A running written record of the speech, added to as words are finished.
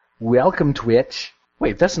Welcome, Twitch.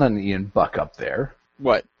 Wait, that's not an Ian Buck up there.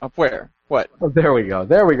 What? Up where? What? Oh, there we go.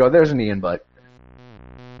 There we go. There's an Ian Buck.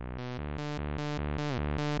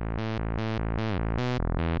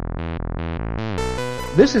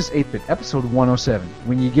 This is 8-Bit, episode 107,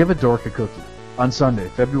 When You Give a Dork a Cookie, on Sunday,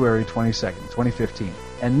 February 22nd, 2015.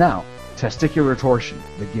 And now, Testicular Torsion,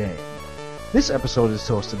 the game. This episode is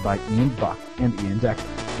hosted by Ian Buck and Ian Decker.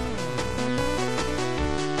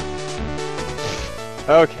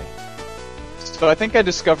 Okay. So I think I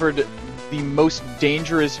discovered the most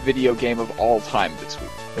dangerous video game of all time this week.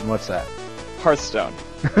 And what's that? Hearthstone.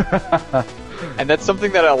 And that's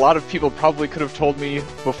something that a lot of people probably could have told me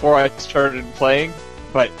before I started playing,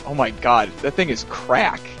 but oh my god, that thing is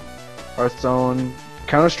crack. Hearthstone.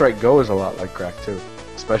 Counter-Strike Go is a lot like crack, too.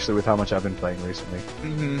 Especially with how much I've been playing recently.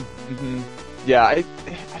 Yeah, I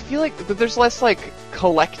feel like there's less, like,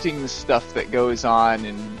 collecting stuff that goes on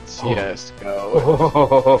in CSGO.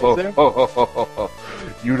 Is there?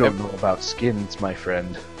 You don't know about skins, my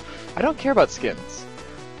friend. I don't care about skins.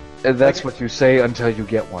 And that's what you say until you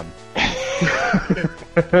get one.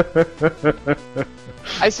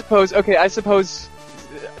 I suppose,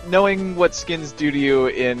 knowing what skins do to you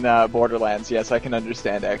in Borderlands, yes, I can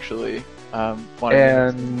understand, actually.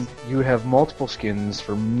 And you have multiple skins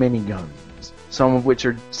for miniguns. Some of which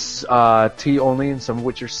are T only, and some of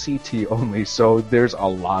which are CT only, so there's a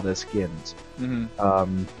lot of skins.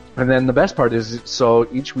 Mm-hmm. And then the best part is, so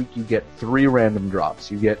each week you get 3 random drops.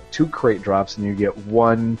 You get 2 crate drops, and you get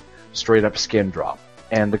 1 straight-up skin drop.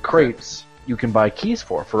 And the crates you can buy keys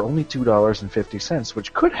for only $2.50,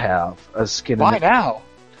 which could have a skin in it. Why now?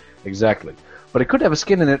 Exactly. But it could have a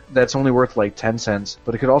skin in it that's only worth like 10 cents,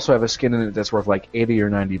 but it could also have a skin in it that's worth like 80 or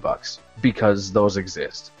 90 bucks, because those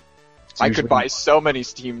exist. I could buy so many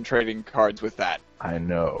Steam trading cards with that. I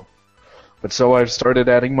know. But so I've started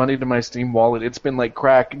adding money to my Steam wallet. It's been like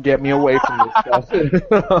crack. Get me away from this stuff.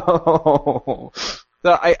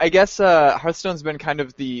 So I guess Hearthstone's been kind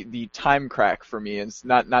of the time crack for me, and it's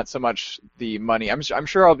not so much the money. I'm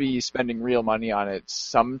sure I'll be spending real money on it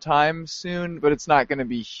sometime soon, but it's not going to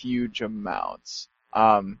be huge amounts.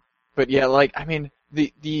 But yeah, like I mean,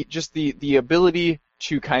 the ability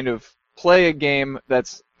to kind of play a game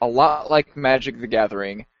that's a lot like Magic the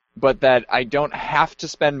Gathering, but that I don't have to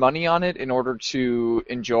spend money on it in order to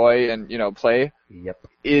enjoy and play. Yep.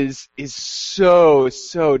 Is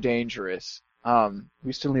so dangerous.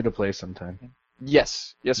 We still need to play sometime.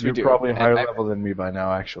 Yes, we do. You're probably higher level than me by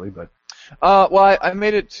now, actually, but. Well, I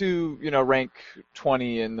made it to rank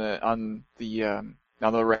 20 on the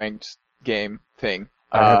ranked game thing.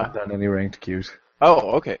 I haven't done any ranked queues.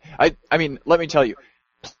 Oh, okay. I mean, let me tell you,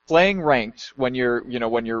 playing ranked when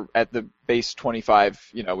you're at the base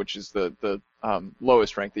 25, which is the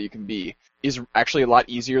lowest rank that you can be, is actually a lot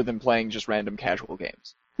easier than playing just random casual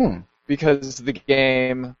games. Because the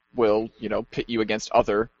game will, pit you against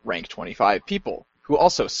other rank 25 people who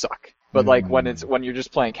also suck. But like when you're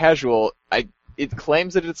just playing casual, it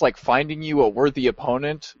claims that it's like finding you a worthy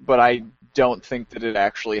opponent, but I don't think that it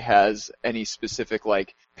actually has any specific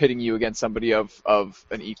like pitting you against somebody of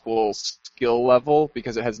an equal skill level,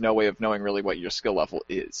 because it has no way of knowing really what your skill level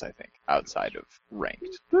is, I think, outside of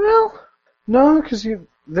ranked. Well, no, because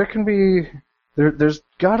there's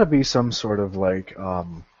got to be some sort of like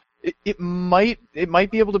It might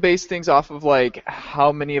be able to base things off of like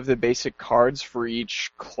how many of the basic cards for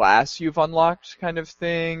each class you've unlocked, kind of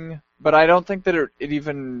thing. But I don't think that it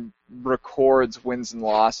even records wins and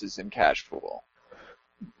losses in casual.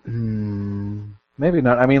 Maybe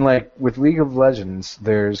not. I mean, like with League of Legends,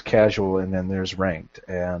 there's casual and then there's ranked,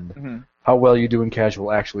 and how well you do in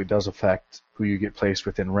casual actually does affect who you get placed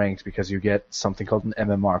within ranked, because you get something called an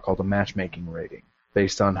MMR, called a matchmaking rating,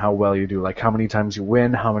 based on how well you do, like how many times you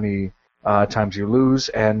win, how many times you lose,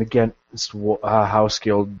 and again, how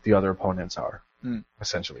skilled the other opponents are,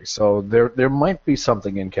 essentially. So there might be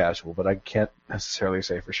something in casual, but I can't necessarily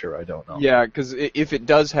say for sure. I don't know. Yeah, because if it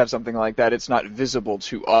does have something like that, it's not visible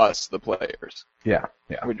to us, the players. Yeah.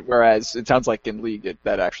 Whereas it sounds like in League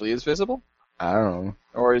that actually is visible. I don't know.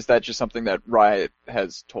 Or is that just something that Riot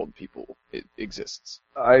has told people it exists?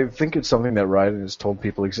 I think it's something that Riot has told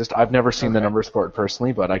people exists. I've never seen the numbers for it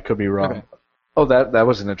personally, but I could be wrong. Okay. Oh, that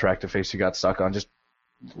was an attractive face you got stuck on. Just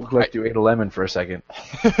looked like you ate a lemon for a second.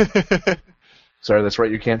 Sorry, that's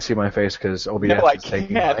right. You can't see my face because OBS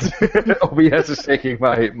is taking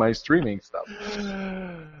my streaming stuff.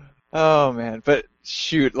 Oh man, but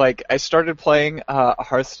shoot, like I started playing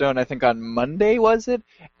Hearthstone I think on Monday, was it?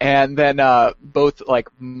 And then both like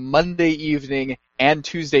Monday evening and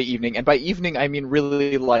Tuesday evening, and by evening I mean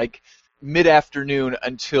really like mid-afternoon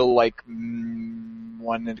until like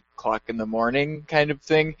 1 o'clock in the morning kind of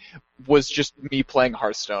thing was just me playing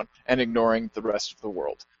Hearthstone and ignoring the rest of the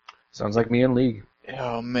world. Sounds like me in League.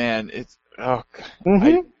 Oh man, it's God.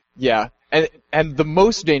 Mm-hmm. Yeah, and the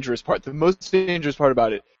most dangerous part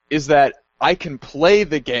about it is that I can play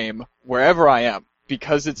the game wherever I am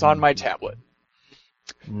because it's on my tablet.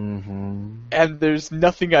 Mm-hmm. And there's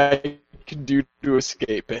nothing I can do to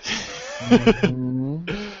escape it.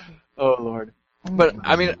 Mm-hmm. Oh Lord. But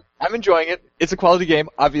I mean, I'm enjoying it. It's a quality game,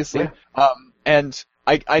 obviously. Yeah. And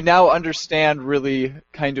I now understand really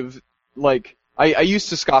kind of like I used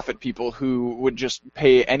to scoff at people who would just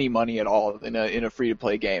pay any money at all in a free to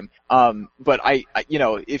play game. But I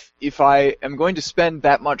if I am going to spend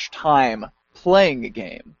that much time playing a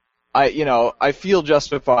game, I feel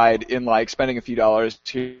justified in like spending a few dollars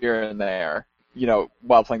here and there,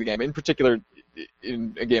 while playing the game. In particular,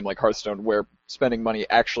 in a game like Hearthstone, where spending money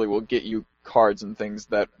actually will get you cards and things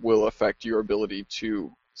that will affect your ability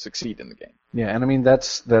to succeed in the game. Yeah, and I mean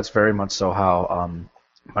that's very much so how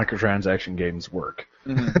microtransaction games work.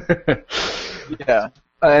 Mm-hmm. Yeah.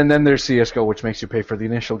 And then there's CS:GO, which makes you pay for the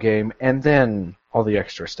initial game, and then all the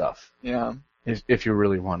extra stuff. Yeah. If you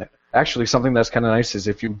really want it. Actually, something that's kind of nice is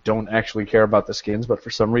if you don't actually care about the skins, but for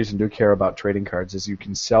some reason do care about trading cards, is you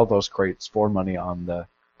can sell those crates for money on the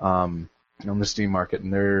Steam market,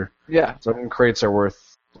 and some crates are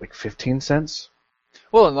worth like 15 cents.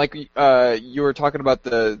 Well, and like you were talking about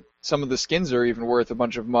some of the skins are even worth a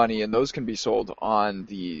bunch of money, and those can be sold on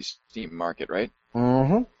the Steam market, right?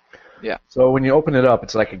 Mm-hmm. Yeah. So when you open it up,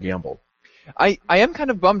 it's like a gamble. I am kind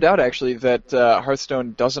of bummed out, actually, that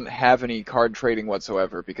Hearthstone doesn't have any card trading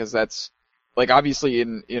whatsoever, because that's, like, obviously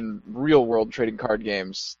in real-world trading card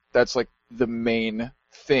games, that's, like, the main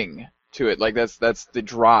thing to it. Like, that's the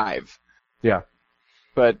drive. Yeah.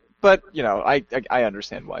 But I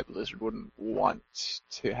understand why Blizzard wouldn't want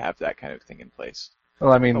to have that kind of thing in place.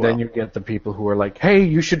 Well, I mean, then you get the people who are like, hey,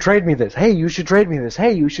 you should trade me this. Hey, you should trade me this.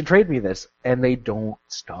 Hey, you should trade me this. And they don't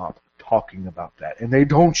stop talking about that. And they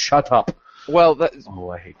don't shut up. Well,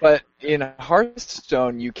 I hate that. But in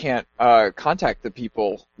Hearthstone, you can't contact the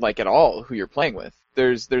people, like, at all who you're playing with.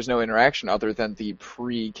 There's no interaction other than the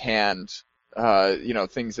pre-canned,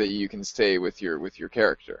 things that you can say with your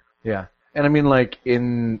character. Yeah. And I mean, like,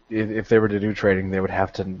 if they were to do trading, they would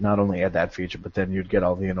have to not only add that feature, but then you'd get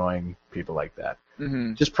all the annoying people like that.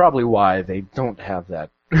 Mm-hmm. Just probably why they don't have that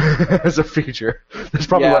as a feature. That's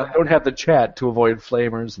probably why they don't have the chat to avoid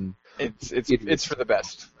flamers and. It's for the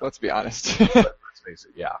best. Let's be honest. Let's face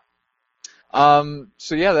it. Yeah.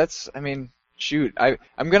 So yeah, that's. I mean, shoot.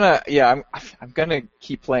 I'm gonna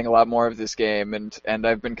keep playing a lot more of this game, and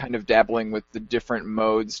I've been kind of dabbling with the different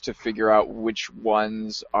modes to figure out which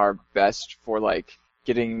ones are best for like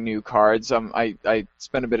getting new cards. I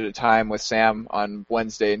spent a bit of time with Sam on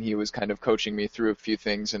Wednesday, and he was kind of coaching me through a few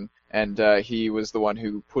things, and he was the one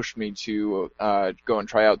who pushed me to go and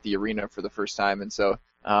try out the arena for the first time, and so.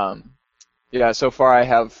 So far I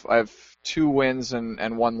have 2 wins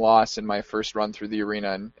and 1 loss in my first run through the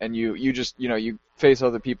arena, and you just you face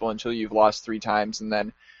other people until you've lost 3 times, and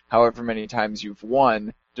then however many times you've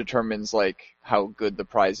won determines like how good the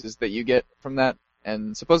prize is that you get from that,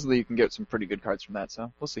 and supposedly you can get some pretty good cards from that,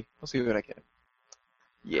 so we'll see what I get.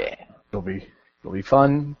 Yeah. It'll be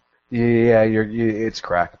fun. Yeah, it's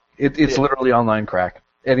crack. It's literally online crack.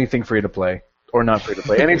 Anything free to play. Or not free to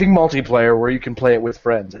play. Anything multiplayer where you can play it with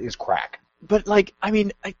friends is crack. But like, I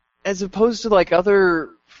mean, as opposed to like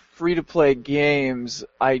other free to play games,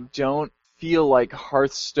 I don't feel like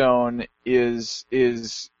Hearthstone is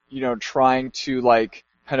trying to like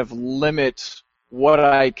kind of limit what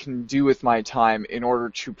I can do with my time in order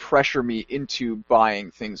to pressure me into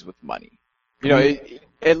buying things with money.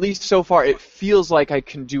 At least so far, it feels like I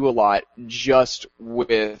can do a lot just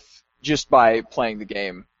by playing the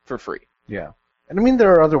game for free. Yeah. And I mean,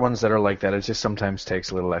 there are other ones that are like that. It just sometimes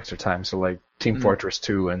takes a little extra time. So like Team Fortress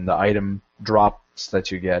 2 and the item drops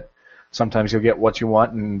that you get, sometimes you'll get what you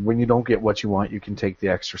want, and when you don't get what you want, you can take the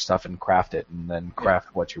extra stuff and craft it, and then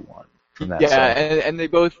craft what you want from that. Yeah, and they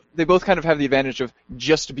both kind of have the advantage of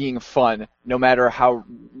just being fun, no matter how.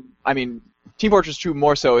 I mean, Team Fortress 2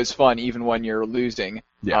 more so is fun even when you're losing.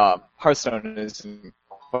 Yeah. Hearthstone isn't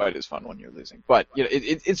quite as fun when you're losing, but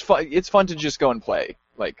it's fun. It's fun to just go and play.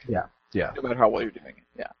 Like. Yeah. Yeah. No matter how well you're doing it,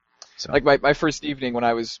 yeah. So. Like my first evening when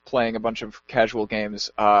I was playing a bunch of casual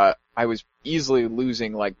games, I was easily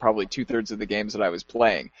losing like probably 2/3 of the games that I was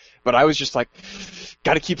playing. But I was just like,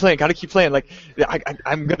 gotta keep playing. Like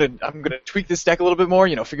I'm gonna tweak this deck a little bit more.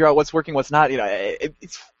 Figure out what's working, what's not. It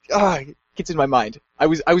gets in my mind. I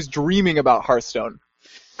was dreaming about Hearthstone.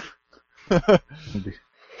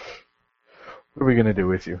 What are we gonna do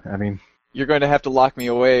with you? I mean, You're going to have to lock me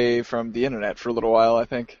away from the internet for a little while, I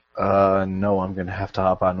think. no, I'm gonna have to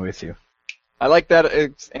hop on with you. I like that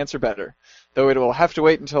answer better, though it will have to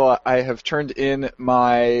wait until I have turned in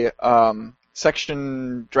my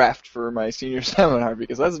section draft for my senior seminar,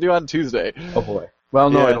 because that's due on Tuesday. Oh boy. Well,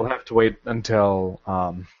 no, Yeah. it'll have to wait until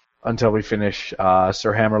we finish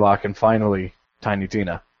Sir Hammerlock and finally Tiny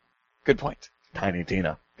Tina. Good point. Tiny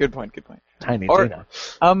Tina. Good point. Good point. Tiny Or- Tina.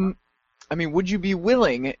 I mean, would you be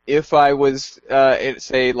willing if I was,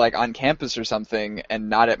 say, like on campus or something, and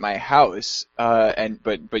not at my house,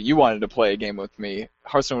 but you wanted to play a game with me?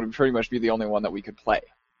 Hearthstone would pretty much be the only one that we could play.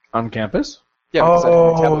 On campus? Yeah. Because I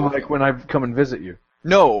don't have a- like when I come and visit you.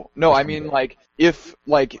 No, I mean like if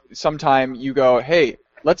like sometime you go, hey,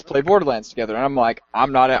 let's play Borderlands together, and I'm like,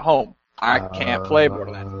 I'm not at home, I can't play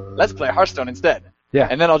Borderlands. Let's play Hearthstone instead. Yeah.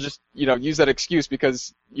 And then I'll just use that excuse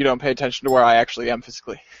because you don't pay attention to where I actually am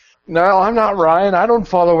physically. No, I'm not Ryan. I don't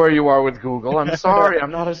follow where you are with Google. I'm sorry.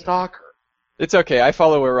 I'm not a stalker. It's okay. I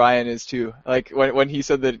follow where Ryan is too. Like when he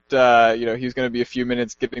said that he was going to be a few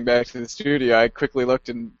minutes getting back to the studio, I quickly looked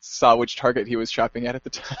and saw which Target he was shopping at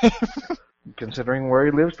the time. Considering where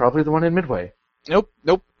he lives, probably the one in Midway. Nope.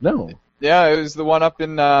 No. Yeah, it was the one up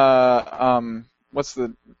in what's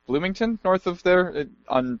the Bloomington north of there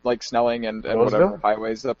on like Snelling and whatever Roseville?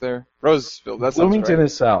 highways up there. Roseville. That's Bloomington right.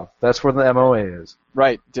 is south. That's where the MOA is.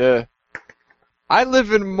 Right. Duh. I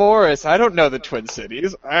live in Morris. I don't know the Twin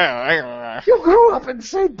Cities. You grew up in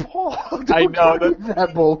St. Paul. I know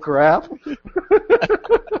that bull crap.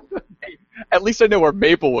 At least I know where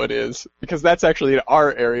Maplewood is because that's actually in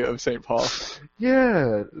our area of St. Paul.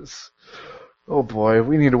 Yes. Oh boy,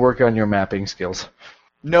 we need to work on your mapping skills.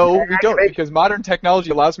 No, we don't, because modern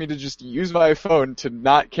technology allows me to just use my phone to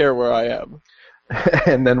not care where I am.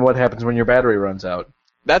 And then what happens when your battery runs out?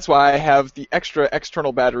 That's why I have the extra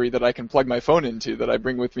external battery that I can plug my phone into that I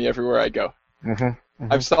bring with me everywhere I go.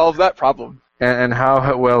 Mm-hmm. I've solved that problem. And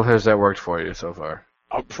how well has that worked for you so far?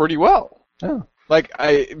 Pretty well. Oh. Like,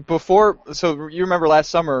 so you remember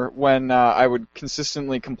last summer when I would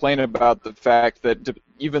consistently complain about the fact that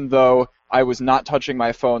even though I was not touching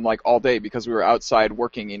my phone like all day because we were outside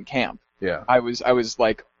working in camp, Yeah. I was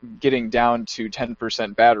like getting down to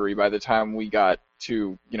 10% battery by the time we got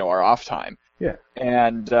to, our off time. Yeah.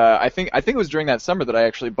 And I think it was during that summer that I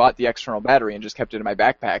actually bought the external battery and just kept it in my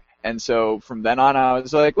backpack. And so from then on I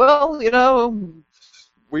was like, well,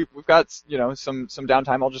 we've got some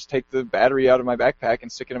downtime. I'll just take the battery out of my backpack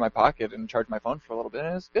and stick it in my pocket and charge my phone for a little bit,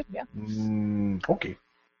 and it's good. Yeah. Okay.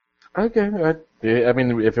 I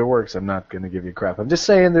mean, if it works, I'm not going to give you crap. I'm just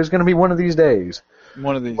saying there's going to be one of these days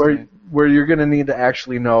One of these where days. where you're going to need to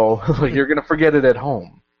actually know, like you're going to forget it at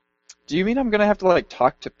home. Do you mean I'm gonna have to like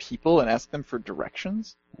talk to people and ask them for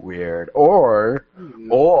directions? Weird. Or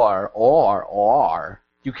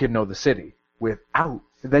you can know the city without.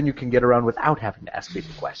 Then you can get around without having to ask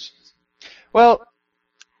people questions. Well,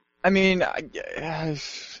 I mean, I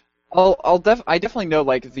definitely know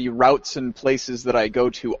like the routes and places that I go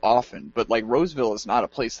to often, but like Roseville is not a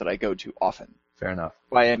place that I go to often Fair enough.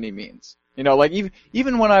 by any means. Like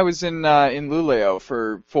even when I was in Luleo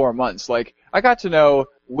for 4 months, like I got to know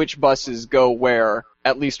which buses go where,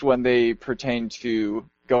 at least when they pertain to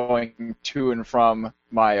going to and from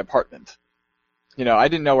my apartment. I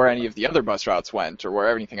didn't know where any of the other bus routes went or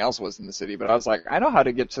where anything else was in the city, but I was like, I know how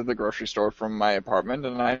to get to the grocery store from my apartment,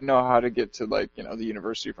 and I know how to get to the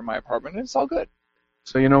university from my apartment, and it's all good.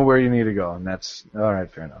 So you know where you need to go, and that's all right.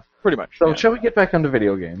 Fair enough. Pretty much. So yeah. shall we get back onto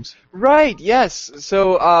video games? Right, yes.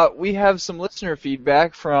 So we have some listener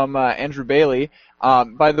feedback from Andrew Bailey.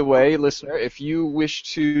 By the way, listener, if you wish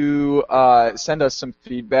to send us some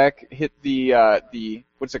feedback, hit the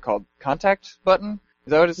what's it called? Contact button?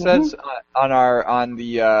 Is that what it says on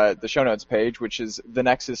the show notes page, which is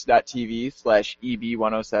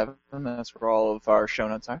thenexus.tv/EB107. That's where all of our show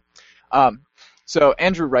notes are. So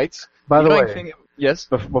Andrew writes. By the way, yes.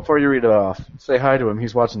 Before you read it off, say hi to him.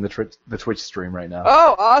 He's watching the Twitch stream right now.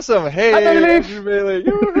 Oh, awesome! Hey, Hi, Bailey. Andrew Bailey.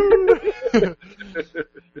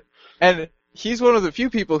 And he's one of the few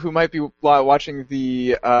people who might be watching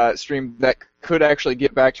the stream that could actually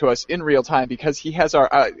get back to us in real time because he has our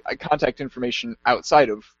contact information outside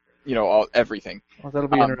of everything. Well, that'll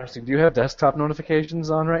be interesting. Do you have desktop notifications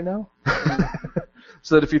on right now?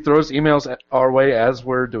 So that if he throws emails our way as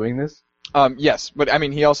we're doing this? Yes, but I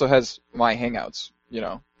mean he also has my Hangouts.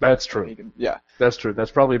 That's true. Yeah. That's true.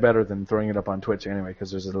 That's probably better than throwing it up on Twitch anyway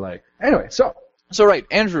because there's a delay. Anyway, so So right,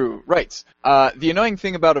 Andrew writes, the annoying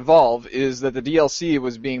thing about Evolve is that the DLC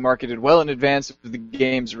was being marketed well in advance of the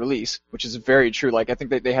game's release, which is very true. Like, I think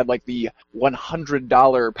that they had like the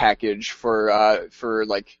 $100 package for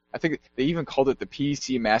like, I think they even called it the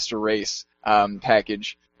PC Master Race,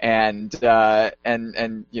 package. And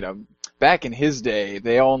you know, back in his day,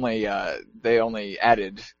 they only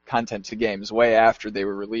added content to games way after they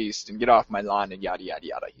were released, and get off my lawn and yada yada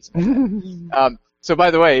yada. He's so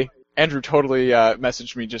by the way, Andrew totally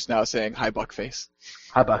messaged me just now saying, hi, Buckface.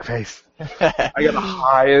 Hi, Buckface. I got a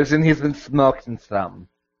hi, as in he's been smoking some.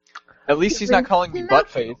 At least he's not calling me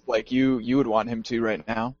Buttface like you would want him to right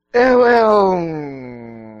now. Well,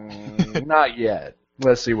 not yet.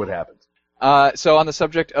 Let's see what happens. So on the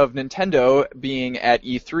subject of Nintendo being at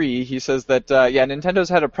E3, he says that, Nintendo's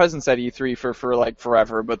had a presence at E3 for like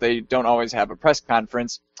forever, but they don't always have a press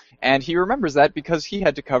conference. And he remembers that because he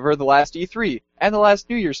had to cover the last E3 and the last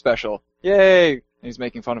New Year's special. Yay! And he's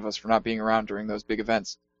making fun of us for not being around during those big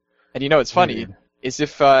events. And you know what's funny is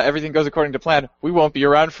if everything goes according to plan, we won't be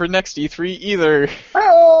around for next E3 either.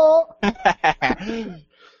 And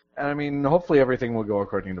I mean, hopefully everything will go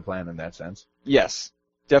according to plan in that sense. Yes.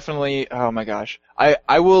 Definitely. Oh my gosh. I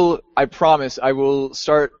promise I will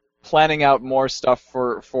start planning out more stuff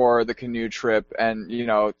for the canoe trip and, you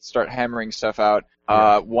know, start hammering stuff out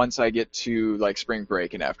once I get to like spring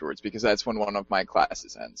break and afterwards, because that's when one of my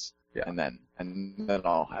classes ends. Yeah. And then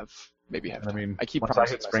I'll have time. I mean, I keep once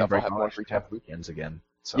promising I hit spring break, I'll have more free time. have weekends again.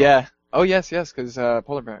 So. Yeah. Oh yes, because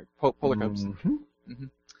polar cubs. Mm-hmm. Mm-hmm.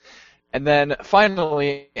 And then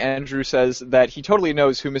finally, Andrew says that he totally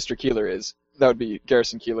knows who Mr. Keeler is. That would be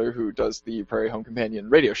Garrison Keeler, who does the Prairie Home Companion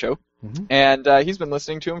radio show. Mm-hmm. And he's been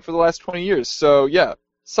listening to him for the last 20 years. So, yeah,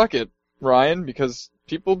 suck it, Ryan, because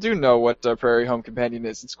people do know what Prairie Home Companion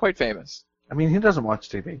is. It's quite famous. I mean, he doesn't watch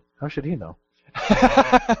TV. How should he know?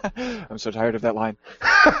 I'm so tired of that line.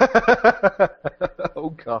 Oh,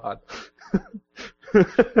 God.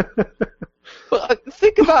 But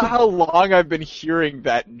think about how long I've been hearing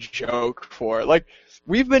that joke for. Like,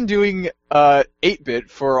 we've been doing 8-Bit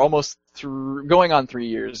for almost going on 3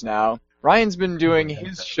 years now. Ryan's been doing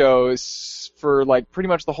his shows for like pretty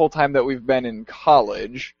much the whole time that we've been in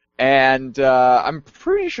college, and I'm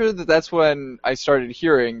pretty sure that that's when I started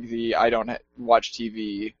hearing the I don't watch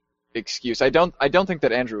TV excuse. I don't think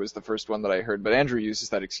that Andrew was the first one that I heard, but Andrew uses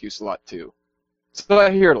that excuse a lot too. So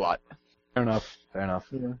I hear it a lot. Fair enough.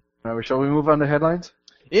 Yeah. All right, shall we move on to headlines?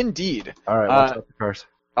 Indeed. All right, what's up, cars?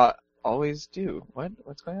 Always do.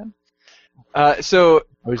 What's going on? So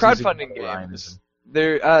crowdfunding games.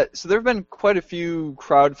 There have been quite a few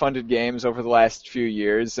crowdfunded games over the last few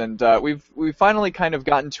years, and we've finally kind of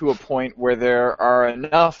gotten to a point where there are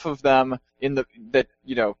enough of them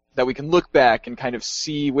that we can look back and kind of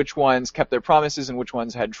see which ones kept their promises and which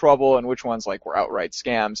ones had trouble and which ones like were outright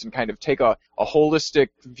scams, and kind of take a holistic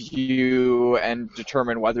view and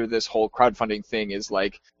determine whether this whole crowdfunding thing is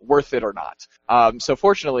like worth it or not. So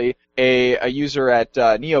fortunately, a user at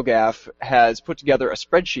NeoGAF has put together a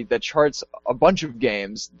spreadsheet that charts a bunch of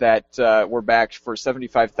games that were backed for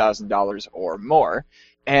 $75,000 or more.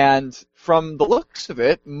 And from the looks of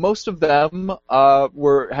it, most of them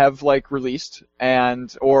have like released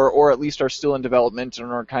and or at least are still in development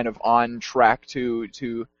and are kind of on track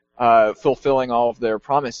to fulfilling all of their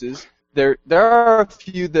promises. There are a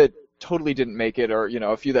few that totally didn't make it, or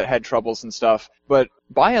a few that had troubles and stuff. But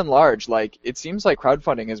by and large, like it seems like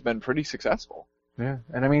crowdfunding has been pretty successful. Yeah,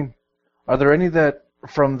 and I mean, are there any that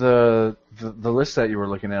from the list that you were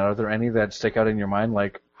looking at? Are there any that stick out in your mind?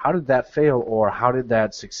 Like, how did that fail, or how did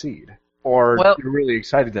that succeed? Or you're really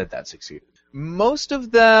excited that succeeded? Most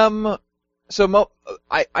of them. So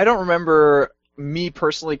I don't remember me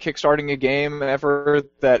personally kickstarting a game ever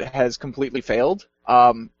that has completely failed.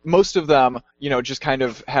 Most of them, just kind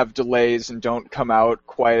of have delays and don't come out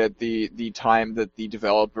quite at the time that the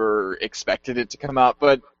developer expected it to come out.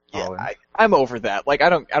 But yeah, I'm over that. Like I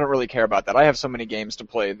don't really care about that. I have so many games to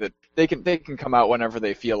play that they can come out whenever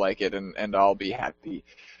they feel like it, and I'll be happy.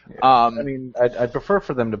 Yeah. I mean, I'd prefer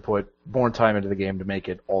for them to put more time into the game to make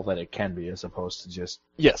it all that it can be, as opposed to just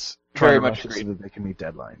very much agree, so that they can meet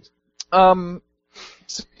deadlines.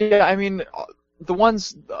 So, yeah, I mean, all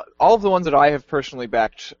of the ones that I have personally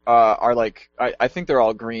backed are like I think they're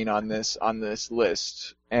all green on this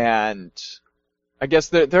list, and I guess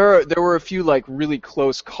there were a few like really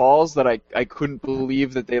close calls that I couldn't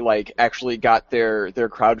believe that they like actually got their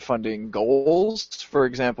crowdfunding goals. For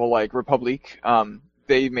example, like Republic,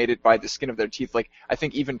 they made it by the skin of their teeth. Like I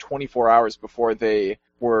think even 24 hours before the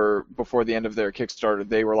end of their Kickstarter,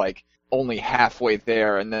 they were like only halfway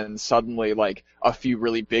there, and then suddenly like a few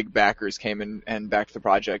really big backers came in and backed the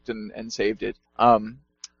project and saved it.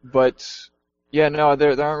 But yeah, no,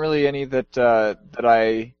 there aren't really any that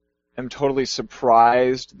I am totally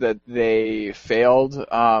surprised that they failed.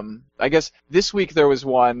 I guess this week there was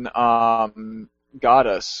one,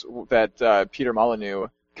 Goddess, that Peter Molyneux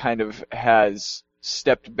kind of has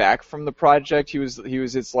stepped back from the project. He was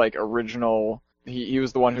its like original. He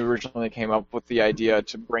was the one who originally came up with the idea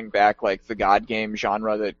to bring back like the God game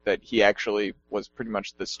genre that he actually was pretty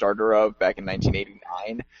much the starter of back in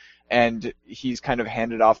 1989. And he's kind of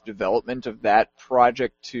handed off development of that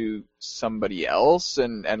project to somebody else,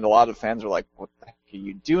 and a lot of fans are like, "What the heck are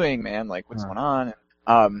you doing, man? Like, what's going on?"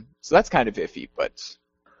 So that's kind of iffy, but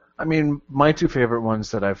I mean, my two favorite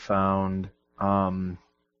ones that I've found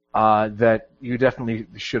that you definitely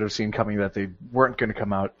should have seen coming that they weren't going to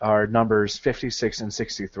come out are numbers 56 and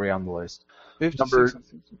 63 on the list.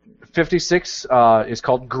 56 is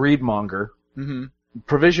called Greedmonger. Mm-hmm.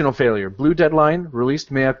 Provisional failure. Blue Deadline,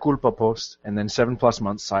 released mea culpa post, and then 7+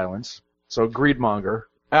 months silence. So Greedmonger.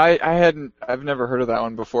 I've never heard of that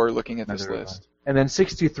one before looking at this list. And then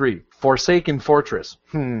 63, Forsaken Fortress.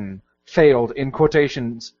 Failed, in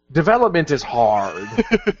quotations. Development is hard.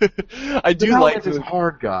 Development is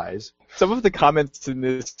hard, guys. Some of the comments in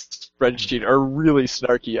this spreadsheet are really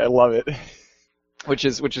snarky. I love it. Which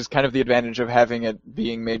is kind of the advantage of having it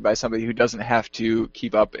being made by somebody who doesn't have to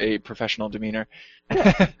keep up a professional demeanor.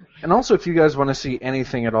 And also, if you guys want to see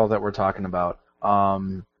anything at all that we're talking about,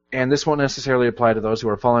 and this won't necessarily apply to those who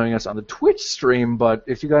are following us on the Twitch stream, but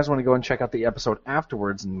if you guys want to go and check out the episode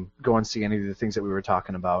afterwards and go and see any of the things that we were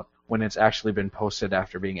talking about when it's actually been posted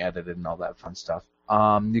after being edited and all that fun stuff,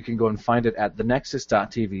 you can go and find it at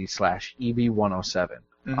thenexus.tv/EB107.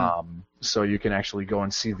 Mm-hmm. So you can actually go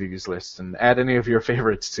and see these lists and add any of your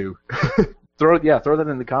favorites too. throw that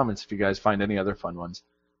in the comments if you guys find any other fun ones.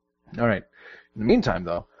 All right. In the meantime,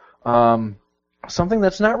 though, something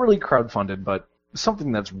that's not really crowdfunded, but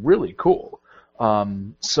something that's really cool.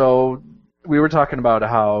 So we were talking about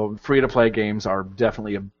how free-to-play games are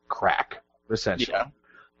definitely a crack, essentially. Yeah.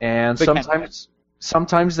 And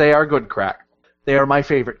sometimes they are good crack. They are my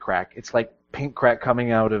favorite crack. It's like pink crack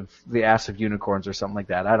coming out of the ass of unicorns or something like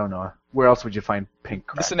that. I don't know. Where else would you find pink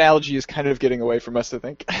crack? This analogy is kind of getting away from us, I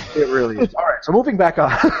think. It really is. All right, so moving back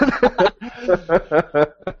on.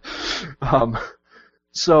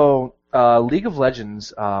 League of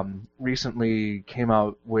Legends recently came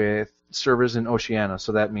out with servers in Oceania,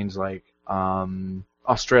 so that means like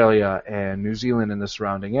Australia and New Zealand and the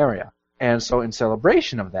surrounding area. And so in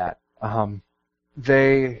celebration of that,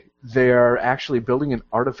 they are actually building an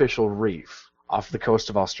artificial reef off the coast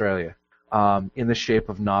of Australia in the shape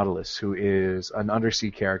of Nautilus, who is an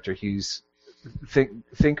undersea character. He's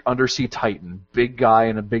think undersea titan, big guy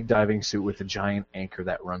in a big diving suit with a giant anchor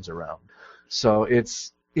that runs around. So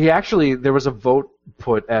there was a vote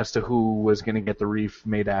put as to who was going to get the reef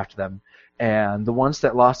made after them, and the ones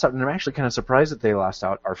that lost out, and I'm actually kind of surprised that they lost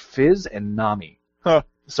out, are Fizz and Nami. Huh.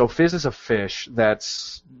 So Fizz is a fish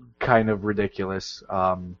that's kind of ridiculous,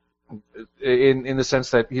 in the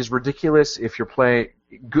sense that he's ridiculous if you're playing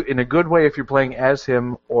in a good way if you're playing as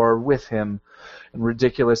him or with him, and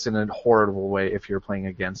ridiculous in a horrible way if you're playing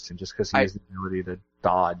against him, just because he has the ability to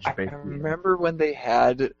dodge. I remember when they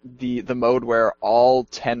had the mode where all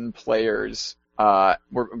 10 players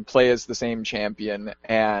play as the same champion,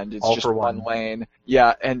 and it's all just one lane.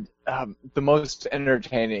 Yeah, and the most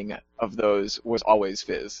entertaining of those was always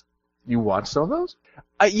Fizz. You watched some of those?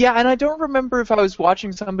 Yeah, and I don't remember if I was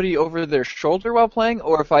watching somebody over their shoulder while playing,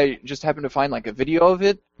 or if I just happened to find like a video of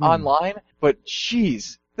it online. But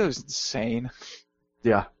jeez, that was insane.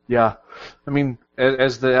 Yeah. I mean,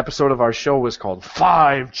 as the episode of our show was called,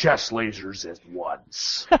 5 chest lasers at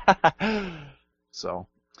once. So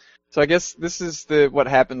I guess this is what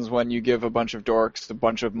happens when you give a bunch of dorks a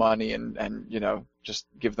bunch of money and just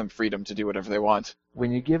give them freedom to do whatever they want.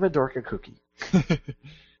 When you give a dork a cookie.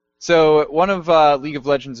 So one of League of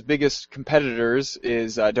Legends' biggest competitors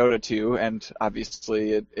is Dota 2, and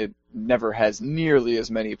obviously it never has nearly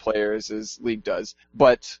as many players as League does.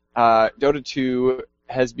 But Dota 2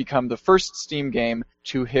 has become the first Steam game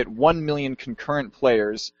to hit 1 million concurrent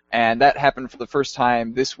players, and that happened for the first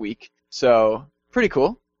time this week. So pretty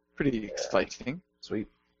cool, pretty exciting. Sweet.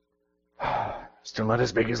 Still not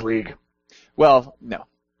as big as League. Well, no,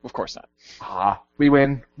 of course not. We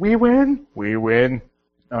win.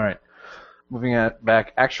 All right, moving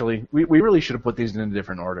back. Actually, we really should have put these in a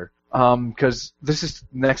different order, because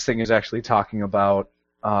next thing is actually talking about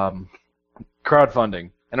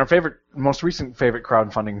crowdfunding, and our most recent favorite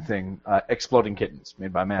crowdfunding thing, Exploding Kittens,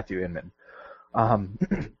 made by Matthew Inman.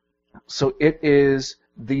 So it is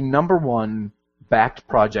the number one backed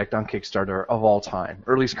project on Kickstarter of all time,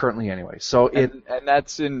 or at least currently anyway. So and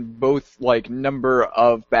that's in both like number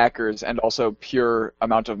of backers and also pure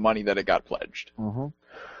amount of money that it got pledged. Mm-hmm.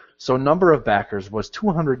 So number of backers was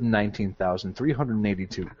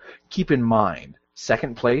 219,382. Keep in mind,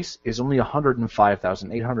 second place is only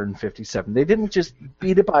 105,857. They didn't just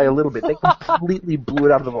beat it by a little bit. They completely blew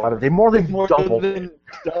it out of the water. They more than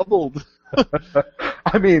doubled.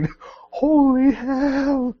 I mean, holy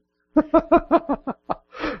hell.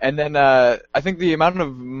 And then I think the amount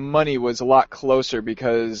of money was a lot closer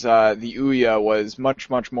because the Ouya was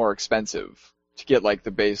much, much more expensive to get like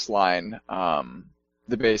the baseline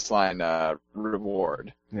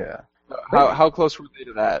reward. Yeah. How close were they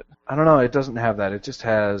to that? I don't know. It doesn't have that. It just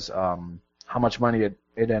has how much money it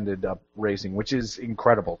ended up raising, which is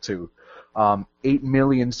incredible too.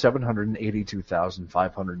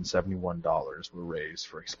 $8,782,571 were raised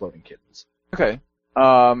for Exploding Kittens. Okay.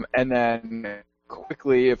 And then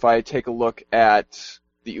quickly, if I take a look at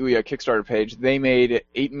the Ouya Kickstarter page, they made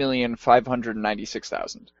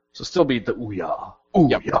 $8,596,000. So still beat the Ouya.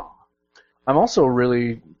 Ouya. Yep. I'm also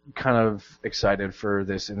really kind of excited for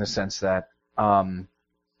this in the sense that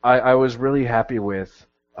I was really happy with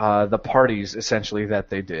the parties essentially that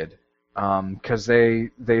they did, because they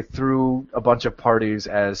threw a bunch of parties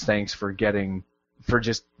as thanks for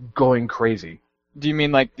just going crazy. Do you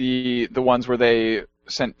mean like the ones where they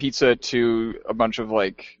sent pizza to a bunch of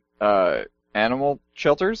like animal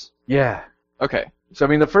shelters? Yeah. Okay. So I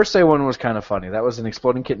mean, the first day one was kind of funny. That was an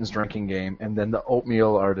Exploding Kittens drinking game, and then the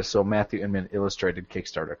oatmeal artist, so Matthew Inman, illustrated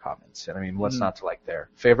Kickstarter comments. And I mean, what's not to like there?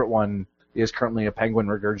 Favorite one is currently a penguin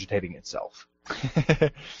regurgitating itself.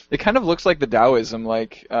 It kind of looks like the Taoism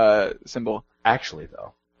symbol. Actually,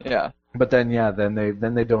 though. Yeah. But then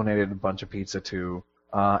they donated a bunch of pizza to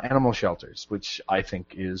animal shelters, which I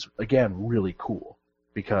think is again really cool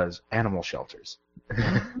because animal shelters.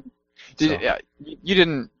 You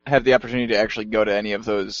didn't have the opportunity to actually go to any of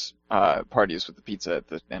those parties with the pizza at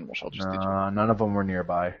the animal shelters, did you? None of them were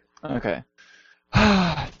nearby. Okay.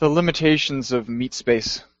 The limitations of meat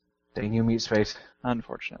space. Dang you, meat space.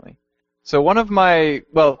 Unfortunately. So one of my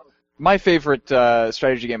favorite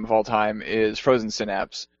strategy game of all time is Frozen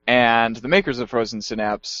Synapse, and the makers of Frozen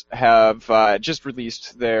Synapse have just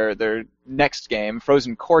released their next game,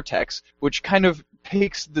 Frozen Cortex, which kind of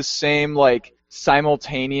takes the same like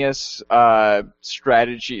simultaneous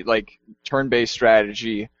strategy, like turn-based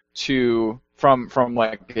strategy, from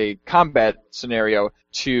like a combat scenario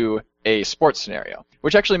to a sports scenario,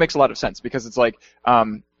 which actually makes a lot of sense because it's like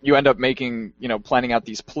you end up planning out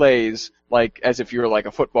these plays like as if you were like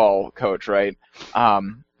a football coach, right?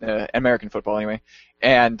 American football anyway,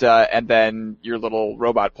 and then your little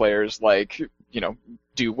robot players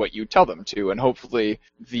do what you tell them to, and hopefully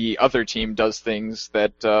the other team does things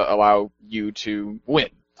that allow you to win.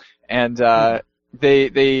 And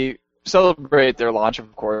they celebrate their launch,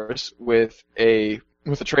 of course, with a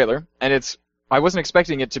trailer, and I wasn't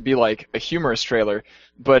expecting it to be like a humorous trailer,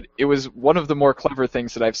 but it was one of the more clever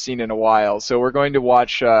things that I've seen in a while. So we're going to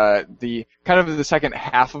watch the second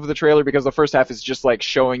half of the trailer because the first half is just like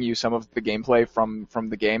showing you some of the gameplay from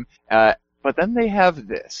the game. But then they have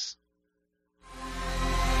this.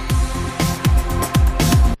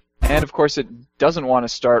 And of course it doesn't want to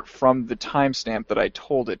start from the timestamp that I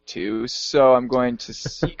told it to, so I'm going to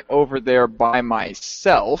seek over there by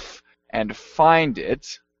myself and find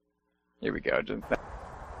it. Here we go.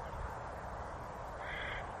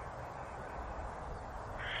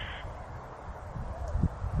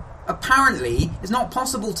 Apparently, it's not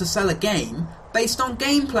possible to sell a game based on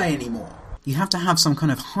gameplay anymore. You have to have some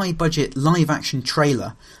kind of high-budget live-action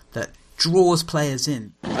trailer that draws players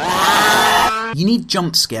in. You need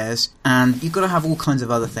jump scares, and you've got to have all kinds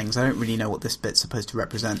of other things. I don't really know what this bit's supposed to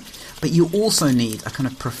represent. But you also need a kind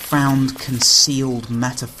of profound, concealed,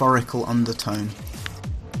 metaphorical undertone.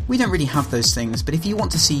 We don't really have those things, but if you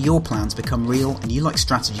want to see your plans become real and you like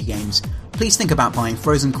strategy games, please think about buying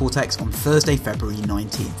Frozen Cortex on Thursday, February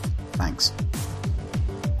 19th. Thanks.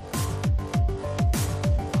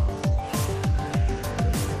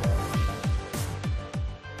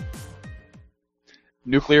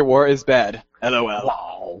 Nuclear war is bad.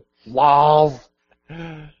 LOL. Wow.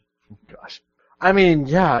 Gosh. I mean,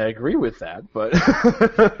 yeah, I agree with that, but...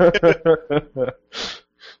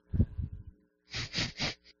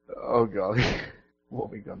 Oh, golly.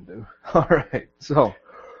 What we gonna do? Alright, so,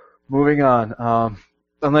 moving on.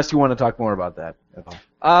 Unless you want to talk more about that at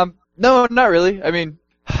all. No, not really. I mean,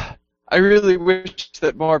 I really wish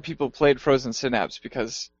that more people played Frozen Synapse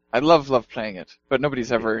because I love playing it, but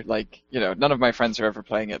nobody's ever, none of my friends are ever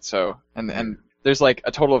playing it, so, and there's like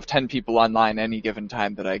a total of 10 people online any given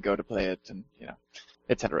time that I go to play it, and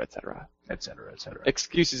et cetera, et cetera. Et cetera, et cetera.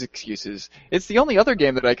 Excuses. It's the only other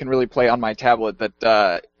game that I can really play on my tablet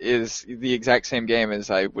that is the exact same game as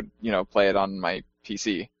I would, play it on my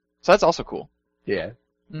PC. So that's also cool. Yeah,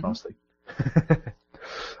 mostly.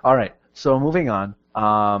 All right, so moving on.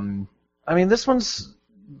 I mean, this one's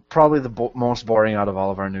probably the most boring out of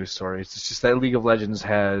all of our news stories. It's just that League of Legends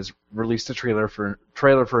has released a trailer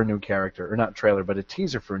for a new character, or not trailer, but a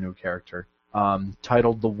teaser for a new character,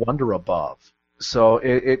 titled The Wonder Above. So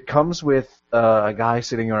it comes with a guy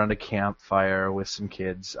sitting around a campfire with some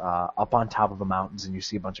kids up on top of the mountains, and you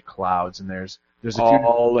see a bunch of clouds, and there's a few...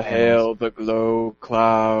 All hail the glow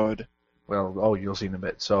cloud. Well, you'll see in a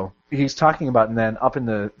bit. So he's talking about, and then up in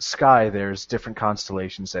the sky, there's different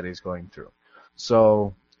constellations that he's going through.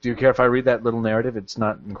 So do you care if I read that little narrative? It's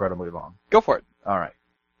not incredibly long. Go for it. All right.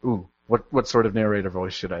 Ooh, what sort of narrator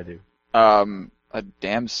voice should I do? A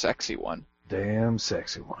damn sexy one. Damn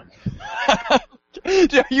sexy one.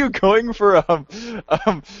 Are you going for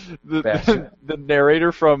the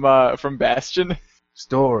narrator from Bastion?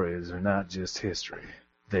 Stories are not just history.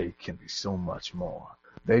 They can be so much more.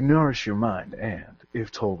 They nourish your mind and,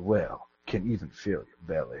 if told well, can even fill your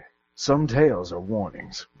belly. Some tales are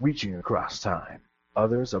warnings, reaching across time.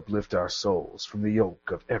 Others uplift our souls from the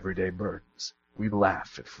yoke of everyday burdens. We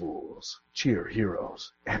laugh at fools, cheer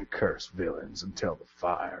heroes, and curse villains until the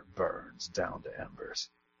fire burns down to embers.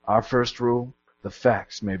 Our first rule: the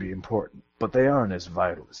facts may be important, but they aren't as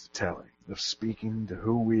vital as the telling of speaking to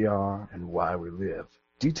who we are and why we live.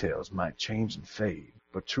 Details might change and fade,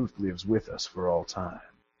 but truth lives with us for all time.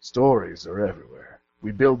 Stories are everywhere.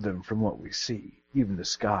 We build them from what we see. Even the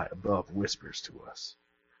sky above whispers to us.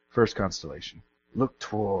 First constellation. Look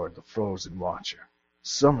toward the frozen watcher.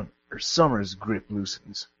 Summer's grip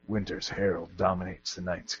loosens. Winter's herald dominates the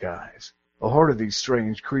night skies. A horde of these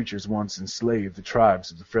strange creatures once enslaved the tribes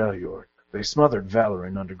of the Freljord. They smothered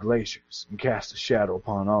Valoran under glaciers and cast a shadow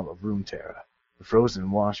upon all of Runeterra. The frozen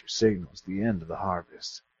watcher signals the end of the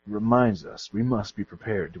harvest. It reminds us we must be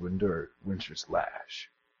prepared to endure winter's lash.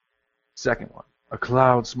 Second one. A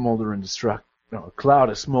cloud of smoldering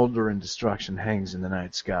destruction hangs in the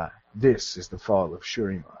night sky. This is the fall of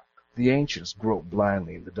Shurima. The ancients grope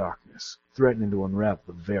blindly in the darkness, threatening to unravel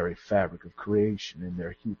the very fabric of creation in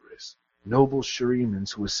their hubris. Noble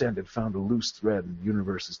Shurimans who ascended found a loose thread in the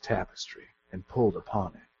universe's tapestry, and pulled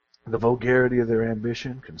upon it. The vulgarity of their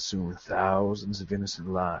ambition consumed thousands of innocent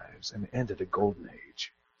lives, and ended a golden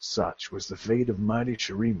age. Such was the fate of mighty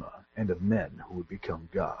Shurima, and of men who would become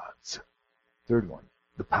gods. Third one.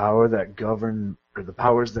 The powers that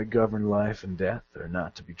govern life and death are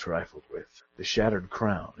not to be trifled with. The shattered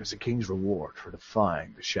crown is a king's reward for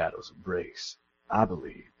defying the shadow's embrace. I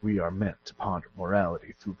believe we are meant to ponder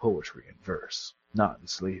morality through poetry and verse, not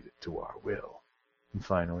enslave it to our will. And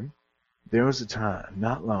finally, there was a time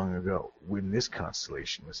not long ago when this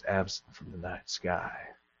constellation was absent from the night sky.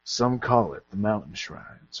 Some call it the Mountain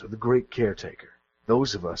Shrines, or the Great Caretaker.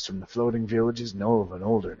 Those of us from the floating villages know of an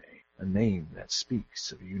older name. A name that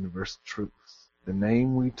speaks of a universal truth. The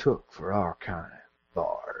name we took for our kind,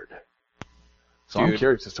 Bard. So I'm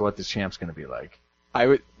curious as to what this champ's going to be like.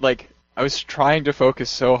 I was trying to focus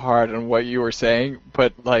so hard on what you were saying,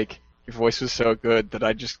 but your voice was so good that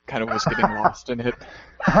I just kind of was getting lost in it.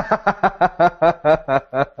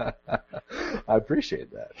 I appreciate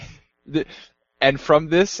that. And from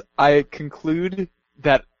this, I conclude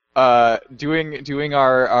that doing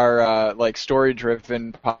our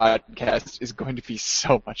story-driven podcast is going to be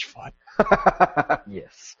so much fun.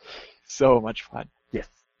 Yes. So much fun. Yes.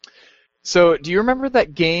 So, do you remember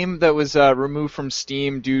that game that was removed from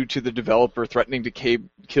Steam due to the developer threatening to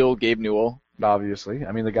kill Gabe Newell? Obviously.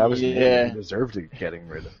 I mean, the guy was he deserved getting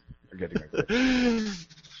rid of it.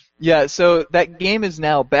 Yeah, so that game is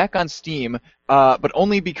now back on Steam, but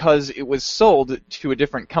only because it was sold to a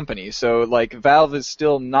different company. So, Valve is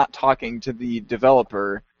still not talking to the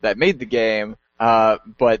developer that made the game,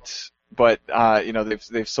 but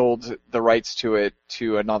they've sold the rights to it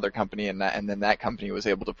to another company, and then that company was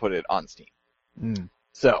able to put it on Steam. Mm.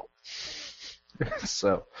 So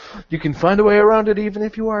you can find a way around it even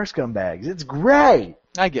if you are scumbags. It's great.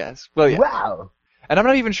 I guess. Well, yeah. Wow. And I'm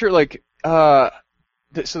not even sure,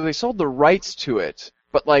 so they sold the rights to it,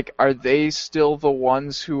 but are they still the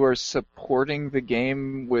ones who are supporting the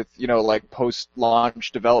game with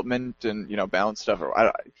post-launch development and balance stuff? Or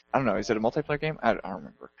I don't know. Is it a multiplayer game? I don't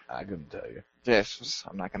remember. I couldn't tell you. Yes,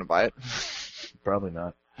 I'm not gonna buy it. Probably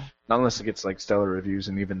not. Not unless it gets stellar reviews,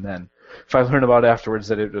 and even then, if I learn about afterwards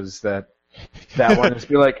that it was that one, it's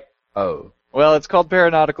be like, oh, Well, it's called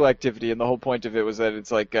Paranautical Activity, and the whole point of it was that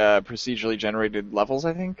it's like procedurally generated levels,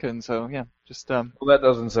 I think, and so yeah, just Well, that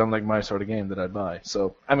doesn't sound like my sort of game that I'd buy.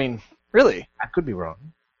 So, I mean, really. I could be wrong.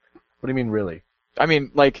 What do you mean, really? I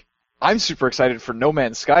mean, like, I'm super excited for No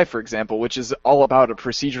Man's Sky, for example, which is all about a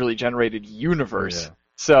procedurally generated universe. Yeah.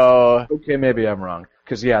 So, Okay, maybe I'm wrong.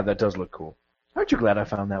 Because, yeah, that does look cool. Aren't you glad I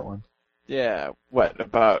found that one? yeah, what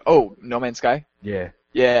about... Oh, No Man's Sky? Yeah.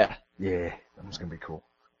 Yeah. Yeah, that was going to be cool.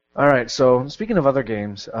 Alright, so speaking of other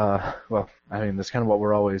games, well, I mean, that's kind of what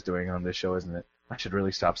we're always doing on this show, isn't it? I should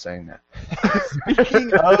really stop saying that.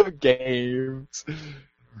 Speaking of games...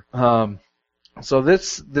 So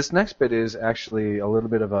this next bit is actually a little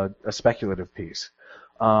bit of a speculative piece.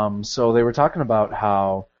 So they were talking about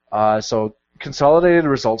how so consolidated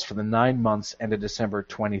results for the 9 months ended December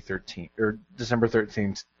 2013 or December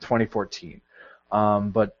 13th, 2014.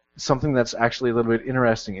 But something that's actually a little bit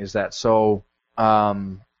interesting is that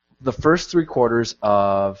the first 3 quarters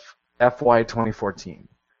of FY 2014,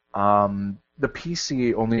 the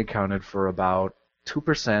PC only accounted for about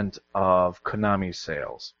 2% of Konami's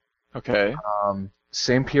sales. Okay.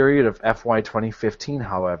 Same period of FY 2015,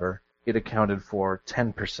 however, it accounted for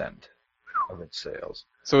 10% of its sales.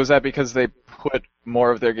 So is that because they put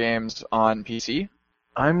more of their games on PC?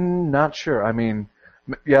 I'm not sure. I mean,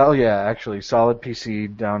 yeah, actually, solid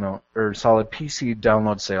PC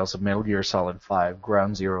download sales of Metal Gear Solid 5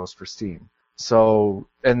 Ground Zeroes for Steam. So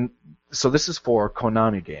this is for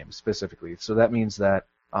Konami games specifically. So that means that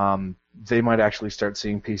they might actually start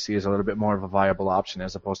seeing PC as a little bit more of a viable option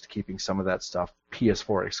as opposed to keeping some of that stuff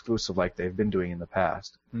PS4 exclusive like they've been doing in the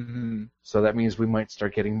past. Mm-hmm. So that means we might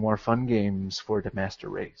start getting more fun games for the Master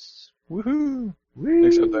Race. Woohoo! Woo!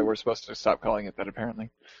 Except that we're supposed to stop calling it that, apparently.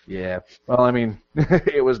 Yeah. Well, I mean,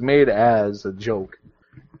 it was made as a joke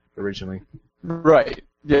originally. Right.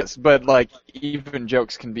 Yes, but, like, even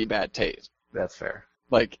jokes can be bad taste. That's fair.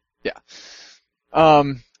 Like, yeah.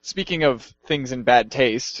 Speaking of things in bad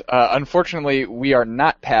taste, unfortunately, we are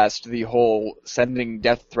not past the whole sending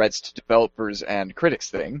death threats to developers and critics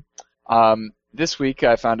thing. This week,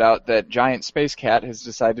 I found out that Giant Space Cat has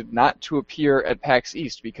decided not to appear at PAX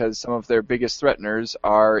East because some of their biggest threateners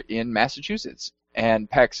are in Massachusetts. And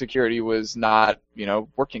PAX Security was not,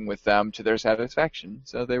 working with them to their satisfaction.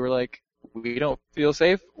 So they were like, we don't feel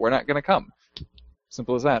safe, we're not going to come.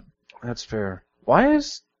 Simple as that. That's fair. Why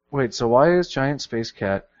is Giant Space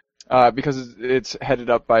Cat... Because it's headed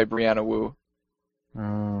up by Brianna Wu,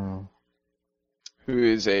 Oh. who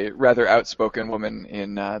is a rather outspoken woman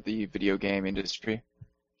in the video game industry.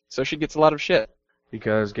 So she gets a lot of shit.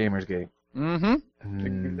 Because Gamersgate.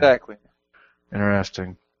 Mm-hmm. Exactly.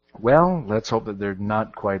 Interesting. Well, let's hope that they're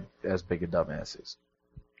not quite as big a dumbasses.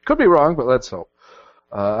 Could be wrong, but let's hope.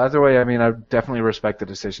 Either way, I mean, I definitely respect the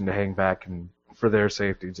decision to hang back and for their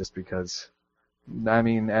safety, just because, I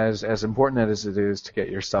mean, as important as it is to get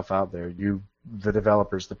your stuff out there, the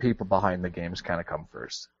developers, the people behind the games kind of come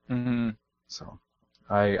first. Mm-hmm. So,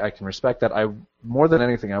 I can respect that. More than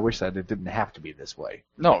anything, I wish that it didn't have to be this way.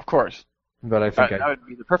 No, of course. But I think that would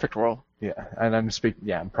be the perfect world. Yeah, and I'm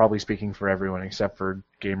probably speaking for everyone except for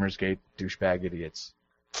Gamersgate douchebag idiots.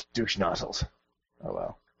 Douche nozzles. Oh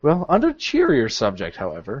well. Well, on a cheerier subject,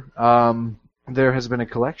 however, there has been a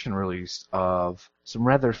collection released of some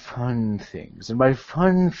rather fun things. And by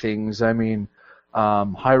fun things, I mean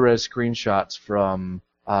high-res screenshots from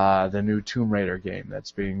the new Tomb Raider game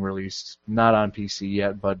that's being released, not on PC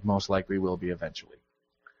yet, but most likely will be eventually.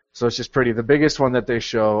 So it's just pretty. The biggest one that they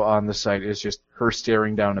show on the site is just her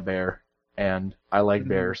staring down a bear, and I like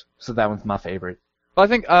bears, so that one's my favorite. Well, I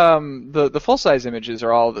think the full-size images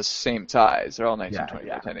are all the same size. They're all 1920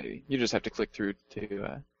 by 1080. You just have to click through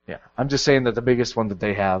to... Yeah, I'm just saying that the biggest one that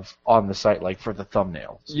they have on the site, like for the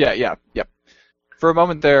thumbnails. Yeah. For a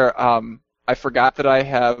moment there, I forgot that I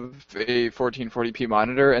have a 1440p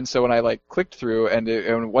monitor, and so when I clicked through and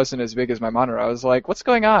it wasn't as big as my monitor, I was like, what's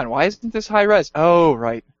going on? Why isn't this high res? Oh,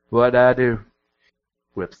 right. What'd I do?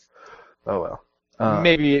 Whoops. Oh well.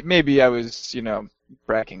 Maybe I was,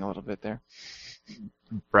 bragging a little bit there.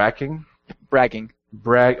 Bragging? Bragging.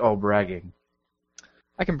 Bragging.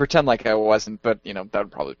 I can pretend like I wasn't, but, that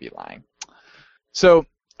would probably be lying. So,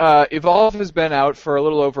 Evolve has been out for a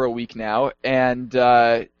little over a week now, and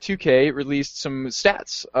 2K released some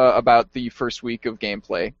stats about the first week of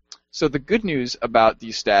gameplay. So the good news about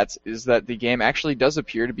these stats is that the game actually does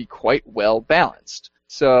appear to be quite well balanced.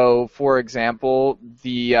 So, for example,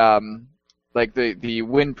 the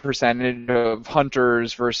win percentage of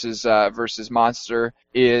hunters versus monster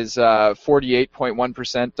is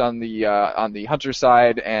 48.1% on the hunter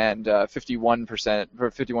side and 51%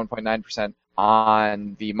 or 51.9%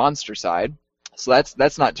 on the monster side. So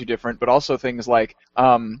that's not too different, but also things like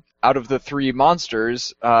out of the 3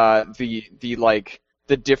 monsters,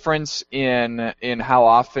 the difference in how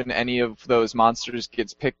often any of those monsters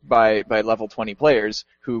gets picked by level 20 players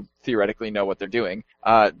who theoretically know what they're doing.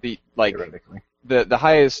 Theoretically. The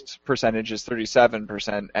highest percentage is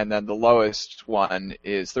 37%, and then the lowest one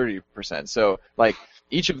is 30%. So like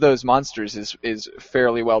each of those monsters is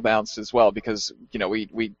fairly well balanced as well, because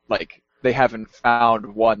we they haven't found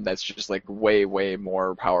one that's just like way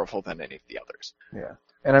more powerful than any of the others. Yeah,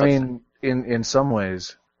 and I mean in some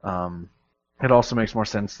ways, it also makes more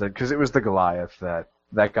sense that because it was the Goliath that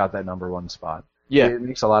got that number 1 spot. Yeah, it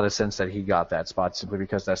makes a lot of sense that he got that spot simply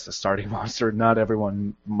because that's the starting monster. Not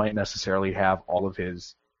everyone might necessarily have all of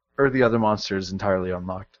his or the other monsters entirely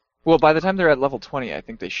unlocked. Well, by the time they're at level 20, I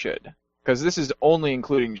think they should, because this is only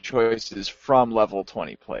including choices from level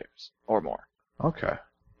 20 players or more. Okay.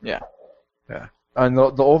 Yeah. Yeah. And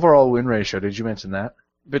the overall win ratio, did you mention that?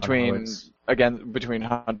 Between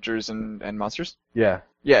hunters and monsters? Yeah.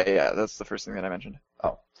 Yeah, that's the first thing that I mentioned.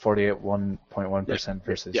 Oh, 48.1%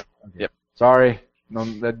 versus... Yep. Okay. Yep. Sorry. No,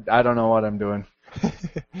 I don't know what I'm doing.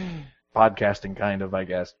 Podcasting, kind of, I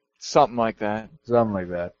guess. Something like that. Something like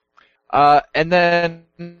that. And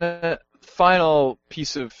then final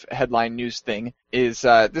piece of headline news thing is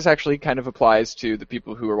this actually kind of applies to the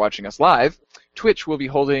people who are watching us live. Twitch will be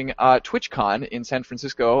holding TwitchCon in San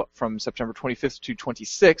Francisco from September 25th to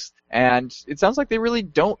 26th, and it sounds like they really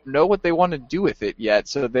don't know what they want to do with it yet,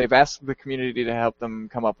 so they've asked the community to help them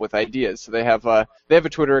come up with ideas. So they have a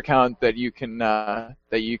Twitter account that you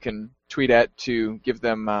can tweet at to give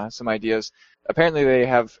them some ideas. Apparently they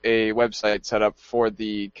have a website set up for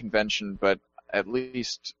the convention, but at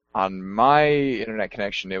least on my internet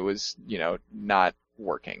connection, it was, not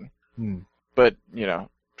working. But,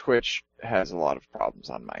 Twitch has a lot of problems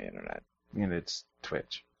on my internet. And it's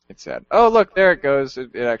Twitch. It's sad. Oh, look, there it goes.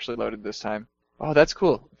 It actually loaded this time. Oh, that's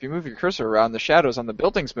cool. If you move your cursor around, the shadows on the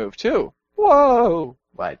buildings move too. Whoa!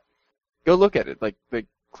 What? Go look at it. Like,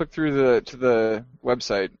 click through to the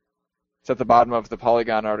website. It's at the bottom of the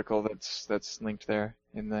Polygon article that's linked there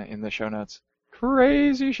in the show notes.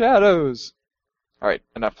 Crazy shadows. All right,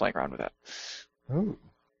 enough playing around with that. Ooh.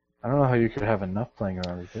 I don't know how you could have enough playing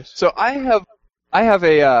around with this. So I have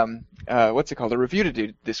a what's it called? A review to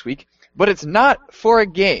do this week, but it's not for a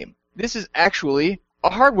game. This is actually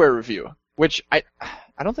a hardware review, which I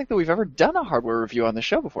don't think that we've ever done a hardware review on the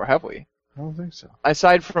show before, have we? I don't think so.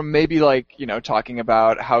 Aside from maybe talking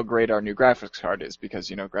about how great our new graphics card is,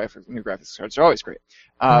 because new graphics cards are always great.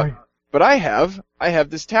 But I have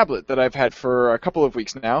this tablet that I've had for a couple of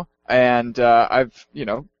weeks now, and I've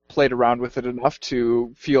played around with it enough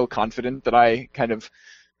to feel confident that I kind of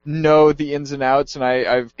know the ins and outs, and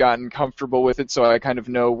I've gotten comfortable with it, so I kind of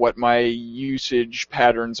know what my usage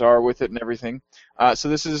patterns are with it and everything. So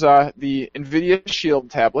this is the NVIDIA Shield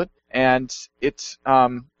tablet, and it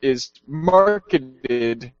is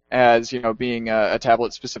marketed as being a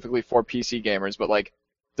tablet specifically for PC gamers, but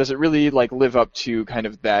does it really live up to kind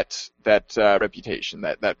of that reputation,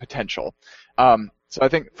 that potential? So I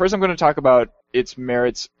think first I'm going to talk about its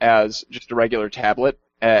merits as just a regular tablet,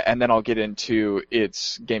 and then I'll get into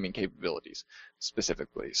its gaming capabilities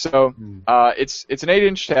specifically. So it's an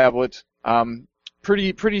 8-inch tablet,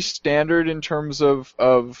 pretty standard in terms of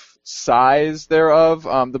size thereof.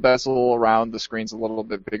 The bezel around the screen's a little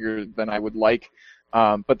bit bigger than I would like,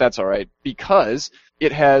 but that's all right because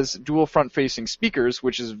it has dual front-facing speakers,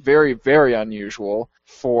 which is very, very unusual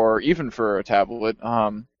even for a tablet.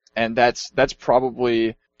 And that's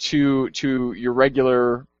probably to your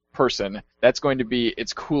regular person, that's going to be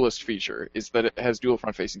its coolest feature, is that it has dual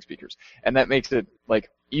front-facing speakers, and that makes it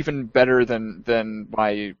even better than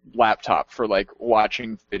my laptop for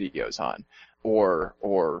watching videos on,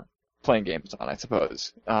 or playing games on, I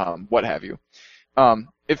suppose, what have you.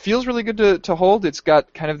 It feels really good to hold. It's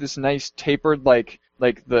got kind of this nice tapered,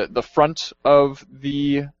 the front of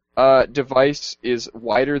the device is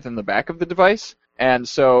wider than the back of the device, and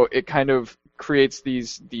so it kind of creates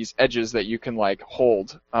these edges that you can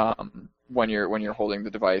hold when you're holding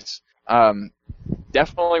the device.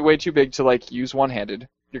 Definitely way too big to use one-handed.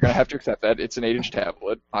 You're gonna have to accept that. It's an 8-inch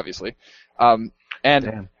tablet, obviously. And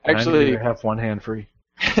damn, actually, you have one hand free.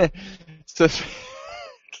 So,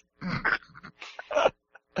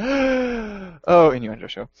 innuendo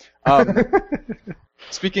show.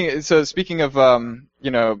 Speaking of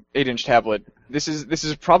 8-inch tablet, this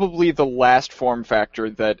is probably the last form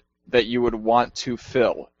factor that you would want to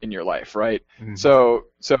fill in your life, right? Mm-hmm. So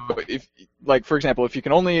if for example, if you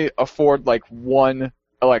can only afford one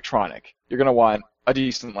electronic, you're gonna want a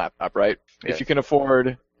decent laptop, right? Yeah. If you can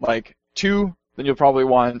afford 2, then you'll probably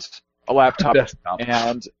want a laptop, Desktop.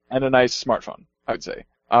 and a nice smartphone, I would say.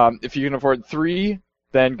 If you can afford 3,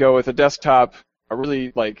 then go with a desktop, a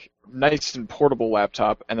really like nice and portable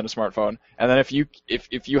laptop, and then a smartphone. And then if you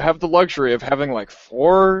have the luxury of having like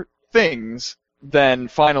 4 things, then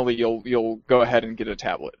finally you'll go ahead and get a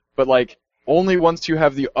tablet. But like only once you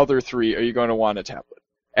have the other 3 are you going to want a tablet.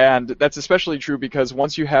 And that's especially true because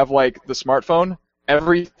once you have like the smartphone,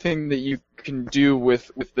 everything that you can do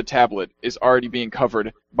with the tablet is already being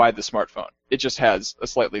covered by the smartphone. It just has a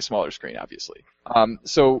slightly smaller screen, obviously.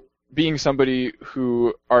 So being somebody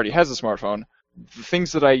who already has a smartphone, the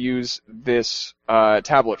things that I use this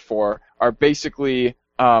tablet for are basically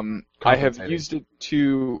I have used it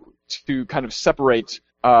to kind of separate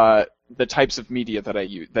the types of media that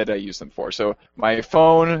I use them for. So my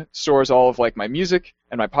phone stores all of like my music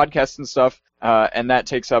and my podcasts and stuff, and that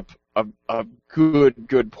takes up a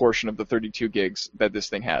good portion of the 32 gigs that this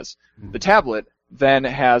thing has. The tablet then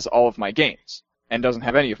has all of my games and doesn't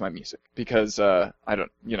have any of my music because I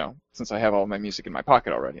don't, since I have all of my music in my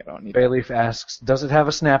pocket already, I don't need. Bayleaf asks, does it have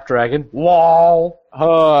a Snapdragon? Lol.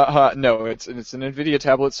 No, it's an NVIDIA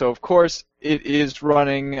tablet, so of course it is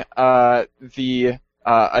running a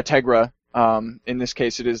Tegra. In this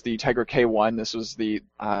case, it is the Tegra K1. This was the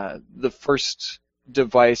first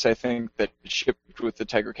device I think that shipped with the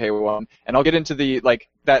Tegra K1, and I'll get into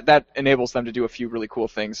that enables them to do a few really cool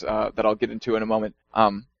things that I'll get into in a moment.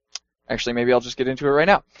 Actually, maybe I'll just get into it right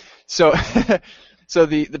now. So, so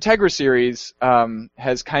the Tegra series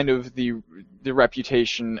has kind of the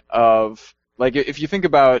reputation of like if you think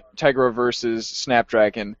about Tegra versus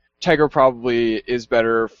Snapdragon, Tegra probably is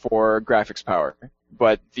better for graphics power,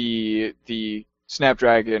 but the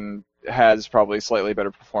Snapdragon has probably slightly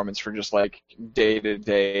better performance for just like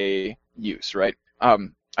day-to-day use, right?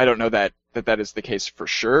 I don't know that is the case for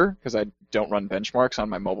sure because I don't run benchmarks on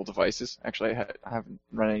my mobile devices. Actually, I haven't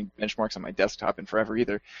run any benchmarks on my desktop in forever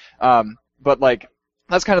either. But like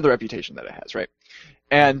that's kind of the reputation that it has, right?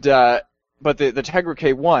 And but the Tegra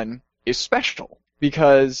K1 is special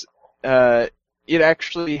because it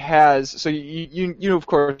actually has. So you of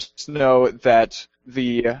course know that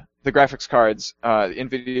the graphics cards,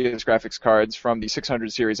 NVIDIA's graphics cards from the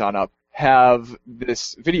 600 series on up, have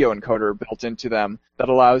this video encoder built into them that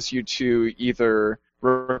allows you to either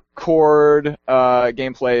record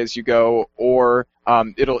gameplay as you go, or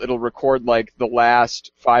it'll record like the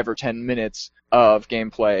last 5 or 10 minutes of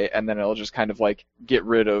gameplay, and then it'll just kind of like get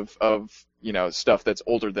rid of stuff that's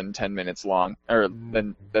older than 10 minutes long, or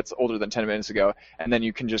that's older than 10 minutes ago, and then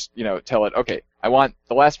you can just tell it, okay, I want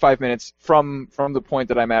the last 5 minutes from the point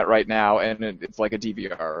that I'm at right now, and it's like a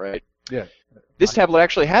DVR, right? Yeah. This tablet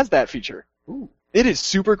actually has that feature. Ooh. It is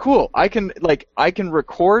super cool. I can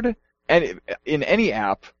record in any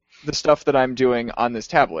app the stuff that I'm doing on this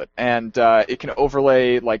tablet, and it can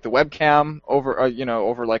overlay like the webcam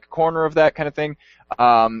over like a corner of that kind of thing.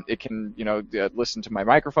 It can listen to my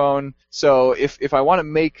microphone. So if I want to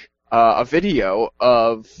make a video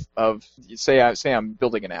of say I'm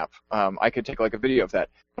building an app, I could take like a video of that.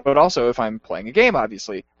 But also if I'm playing a game,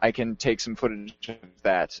 obviously I can take some footage of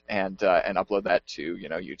that and upload that to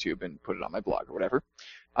YouTube and put it on my blog or whatever.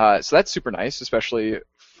 So that's super nice, especially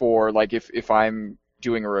for like if I'm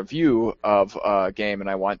doing a review of a game and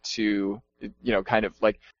I want to kind of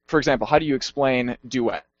like, for example, how do you explain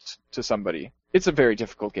Duet to somebody? It's a very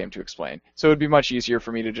difficult game to explain. So it would be much easier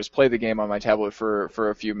for me to just play the game on my tablet for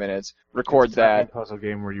a few minutes, record that. It's a puzzle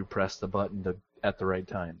game where you press the button at the right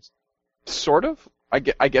times. Sort of. I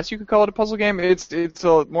guess you could call it a puzzle game. It's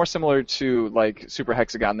more similar to like Super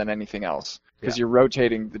Hexagon than anything else because you're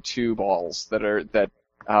rotating the 2 balls that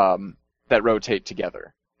rotate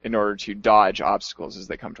together in order to dodge obstacles as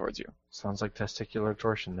they come towards you. Sounds like testicular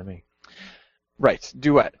torsion to me. Right.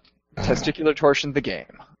 Duet. Testicular torsion, the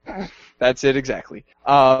game. That's it exactly.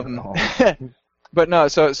 But no,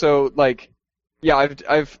 so like, yeah,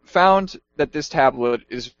 I've found that this tablet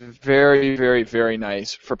is very, very, very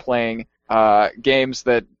nice for playing games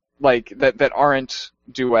that aren't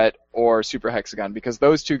Duet or Super Hexagon, because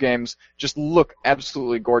those 2 games just look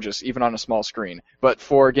absolutely gorgeous even on a small screen. But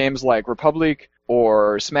for games like Republic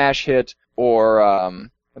or Smash Hit or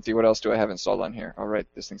let's see, what else do I have installed on here? Oh, right,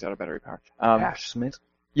 this thing's out of battery power. Smith.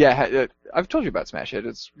 Yeah, I've told you about Smash Hit.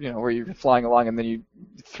 It's where you're flying along and then you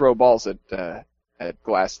throw balls at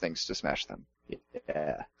glass things to smash them.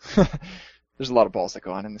 Yeah. There's a lot of balls that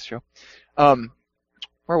go on in this show.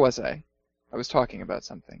 Where was I? I was talking about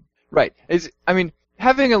something. Right.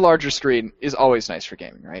 Having a larger screen is always nice for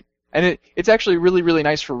gaming, right? And it's actually really, really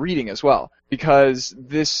nice for reading as well, because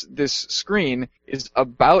this screen is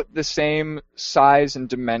about the same size and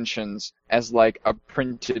dimensions as like a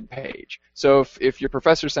printed page. So if your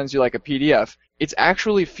professor sends you like a PDF, it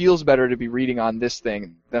actually feels better to be reading on this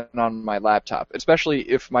thing than on my laptop, especially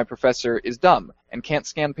if my professor is dumb and can't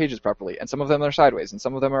scan pages properly, and some of them are sideways and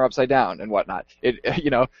some of them are upside down and whatnot.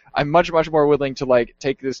 I'm much, much more willing to like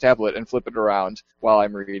take this tablet and flip it around while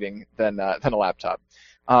I'm reading than a laptop.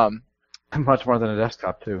 Much more than a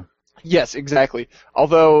desktop too. Yes, exactly.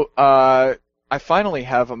 Although I finally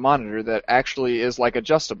have a monitor that actually is like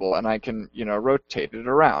adjustable, and I can rotate it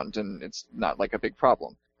around, and it's not like a big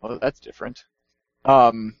problem. Well, that's different.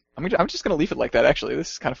 I'm just gonna leave it like that. Actually,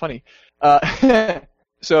 this is kind of funny.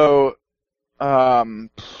 So going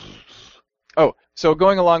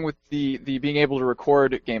along with the being able to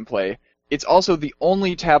record gameplay, it's also the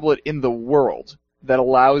only tablet in the world that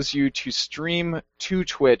allows you to stream to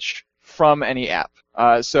Twitch from any app.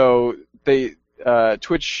 So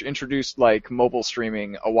Twitch introduced like mobile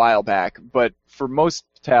streaming a while back, but for most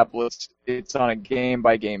tablets, it's on a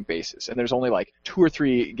game-by-game basis, and there's only like 2 or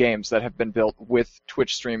 3 games that have been built with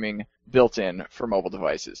Twitch streaming built in for mobile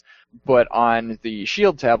devices. But on the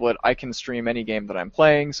Shield tablet, I can stream any game that I'm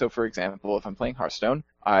playing. So, for example, if I'm playing Hearthstone,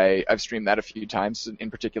 I've streamed that a few times.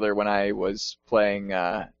 In particular, when I was playing,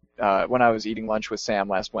 when I was eating lunch with Sam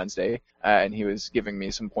last Wednesday, and he was giving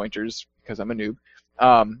me some pointers because I'm a noob.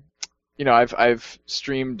 I've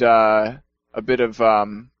streamed a bit of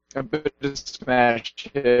Smash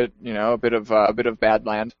Hit, a bit of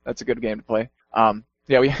Badland. That's a good game to play.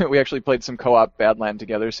 We actually played some co-op Badland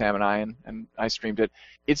together, Sam and I, and I streamed it.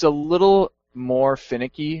 It's a little more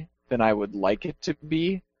finicky than I would like it to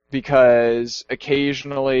be, because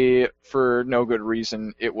occasionally, for no good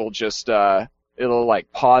reason, it will just it'll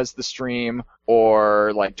like pause the stream,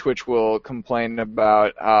 or like Twitch will complain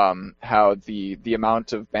about how the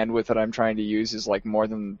amount of bandwidth that I'm trying to use is like more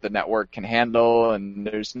than the network can handle, and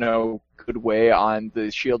there's no good way on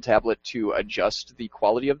the Shield tablet to adjust the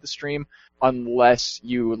quality of the stream unless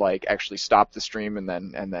you like actually stop the stream and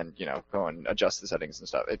then go and adjust the settings and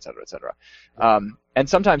stuff, et cetera, et cetera. And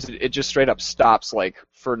sometimes it just straight up stops like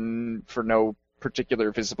for no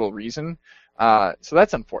particular visible reason. So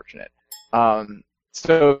that's unfortunate.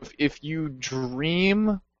 So if you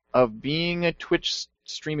dream of being a Twitch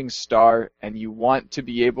streaming star and you want to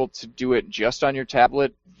be able to do it just on your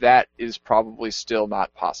tablet, that is probably still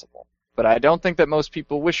not possible. But I don't think that most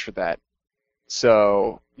people wish for that.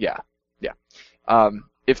 So yeah.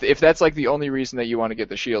 If that's like the only reason that you want to get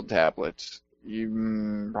the Shield tablet,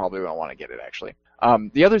 you probably won't want to get it actually.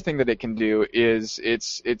 The other thing that it can do is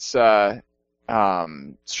it's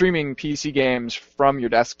streaming PC games from your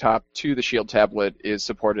desktop to the Shield tablet is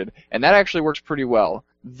supported, and that actually works pretty well,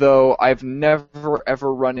 though I've never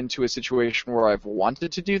ever run into a situation where I've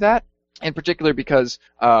wanted to do that, in particular because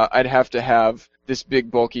I'd have to have this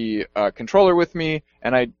big bulky controller with me,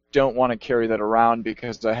 and I don't want to carry that around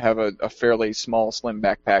because I have a fairly small, slim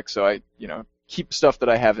backpack, so I keep stuff that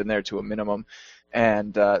I have in there to a minimum.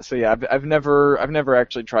 And so yeah, I've never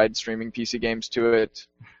actually tried streaming PC games to it.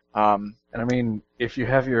 And I mean, if you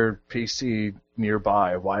have your PC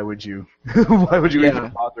nearby, why would you even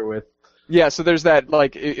bother with? Yeah, so there's that,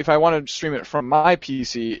 like, if I want to stream it from my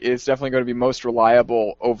PC, it's definitely going to be most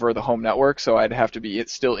reliable over the home network, so I'd have to be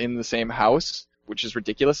still in the same house, which is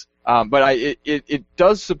ridiculous. But it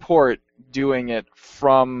does support doing it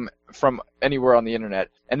from anywhere on the internet.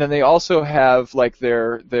 And then they also have, like,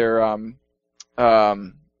 their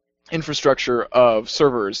infrastructure of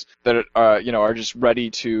servers that are just ready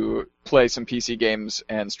to play some PC games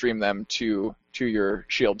and stream them to your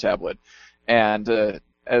Shield tablet. And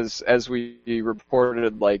as we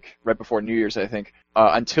reported, like right before New Year's, I think,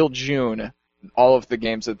 until June, all of the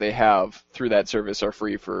games that they have through that service are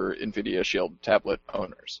free for NVIDIA Shield tablet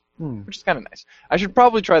owners, which is kind of nice. I should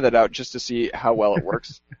probably try that out just to see how well it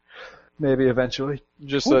works. Maybe eventually.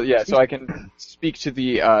 Just so I can speak to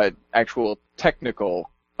the actual technical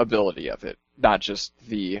ability of it, not just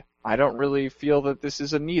I don't really feel that this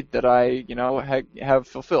is a need that I have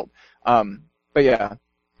fulfilled. But yeah,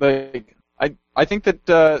 like I think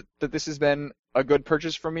that this has been a good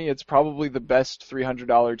purchase for me. It's probably the best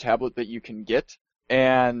 $300 tablet that you can get,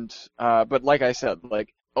 and but like I said,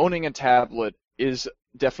 like owning a tablet is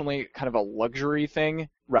definitely kind of a luxury thing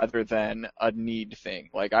rather than a need thing.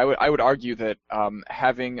 Like I would argue that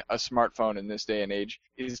having a smartphone in this day and age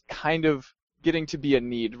is kind of getting to be a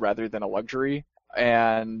need rather than a luxury,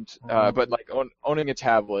 and but like owning a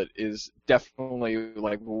tablet is definitely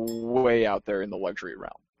like way out there in the luxury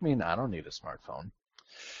realm. I mean, I don't need a smartphone.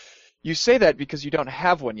 you say that because you don't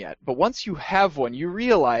have one yet. But once you have one, you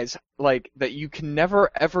realize like that you can never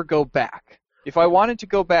ever go back. If I wanted to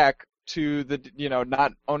go back to the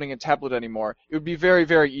not owning a tablet anymore, it would be very,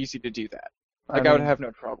 very easy to do that. Like I would have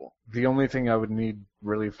no trouble. The only thing I would need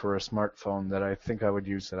really for a smartphone that I think I would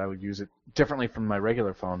use it differently from my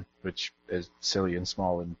regular phone, which is silly and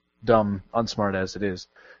small and dumb, unsmart as it is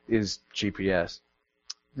GPS.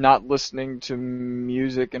 Not listening to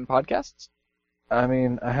music and podcasts? I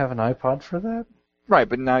mean, I have an iPod for that. Right,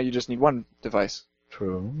 but now you just need one device.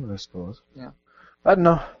 True, I suppose. Yeah. I don't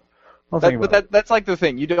know. That's like the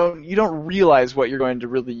thing. You don't realize what you're going to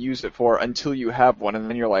really use it for until you have one, and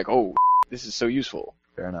then you're like, oh, this is so useful.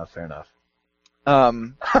 Fair enough.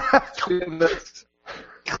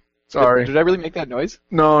 Sorry. Did I really make that noise?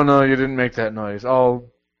 No, you didn't make that noise.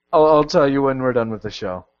 I'll tell you when we're done with the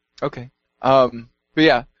show. Okay. But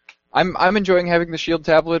yeah, I'm enjoying having the Shield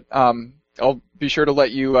tablet. I'll be sure to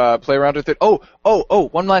let you play around with it. Oh,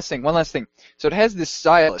 one last thing. So it has this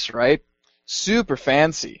stylus, right? Super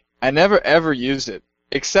fancy. I never ever used it,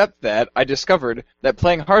 except that I discovered that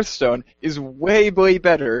playing Hearthstone is way, way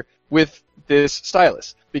better with this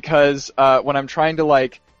stylus. Because when I'm trying to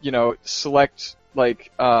select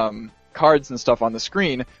cards and stuff on the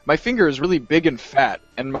screen, my finger is really big and fat,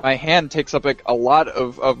 and my hand takes up a lot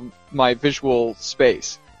of my visual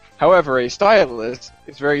space. However, a stylus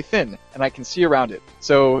is very thin, and I can see around it.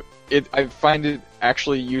 So I find it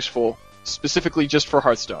actually useful specifically just for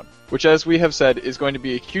Hearthstone, which, as we have said, is going to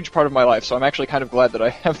be a huge part of my life. So I'm actually kind of glad that I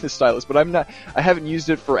have this stylus, but I haven't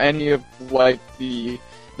used it for any of the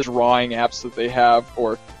drawing apps that they have,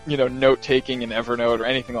 or note taking in Evernote or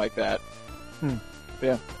anything like that.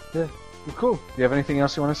 Yeah. Well, cool. Do you have anything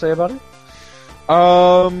else you want to say about it?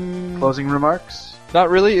 Closing remarks? Not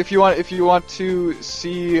really. If you want to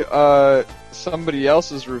see somebody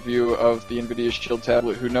else's review of the NVIDIA Shield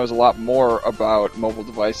tablet who knows a lot more about mobile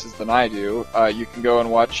devices than I do, you can go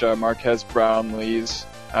and watch Marquez Brownlee's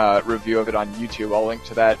review of it on YouTube. I'll link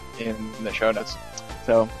to that in the show notes.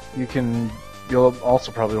 So you'll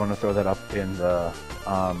also probably want to throw that up in the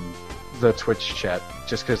Twitch chat,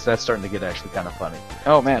 just because that's starting to get actually kind of funny.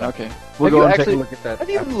 Oh man, okay. We'll go and take a look at that. Have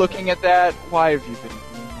you been looking at that? Why have you been?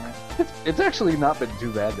 It's actually not been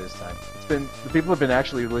too bad this time. The people have been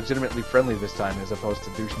actually legitimately friendly this time, as opposed to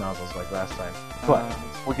douche nozzles like last time. But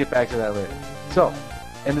we'll get back to that later. So,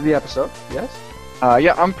 end of the episode. Yes.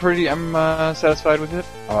 Yeah, I'm satisfied with it.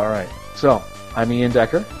 All right. So, I'm Ian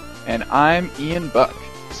Decker, and I'm Ian Buck,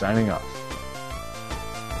 signing off.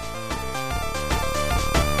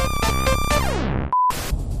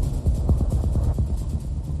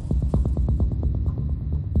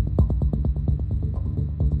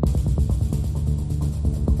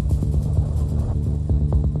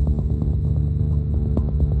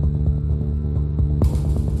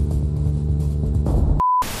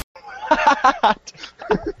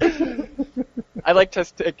 I like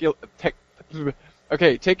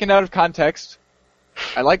Okay, taken out of context,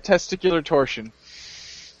 I like testicular torsion.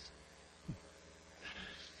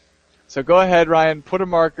 So go ahead, Ryan, put a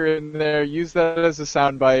marker in there, use that as a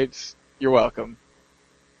soundbite. You're welcome.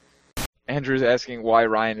 Andrew's asking why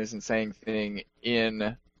Ryan isn't saying anything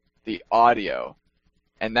in the audio.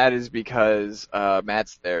 And that is because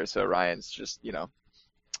Matt's there, so Ryan's just,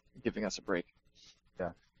 giving us a break.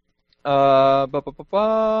 Yeah.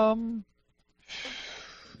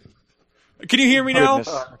 Can you hear me now? You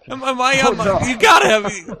gotta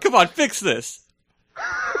have. Come on, fix this.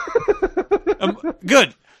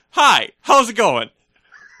 Good. Hi. How's it going?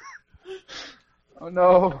 Oh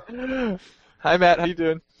no. Hi Matt. How you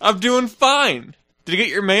doing? I'm doing fine. Did you get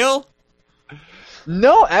your mail?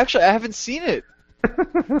 No, actually, I haven't seen it.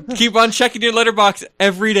 Keep on checking your letterbox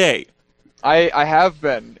every day. I have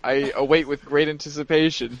been. I await with great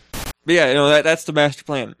anticipation. But yeah, that's the master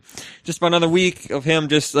plan. Just about another week of him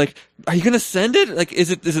just like, are you gonna send it? Like, is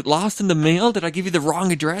it lost in the mail? Did I give you the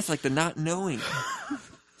wrong address? Like, the not knowing.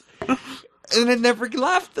 And it never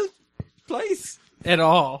left the place. At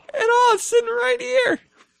all. It's sitting right here.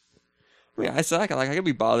 I mean, I could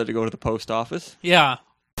be bothered to go to the post office. Yeah.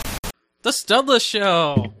 The Studless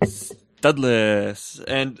Show. Studless.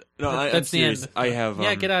 And, that's I'm the serious. end. I have,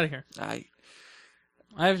 yeah, get out of here. I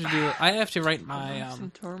have to write my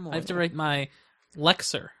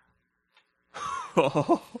Lexer.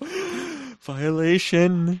 Oh,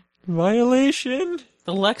 violation.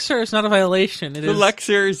 The Lexer is not a violation. The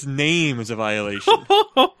Lexer's name is a violation.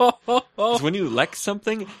 Because when you lex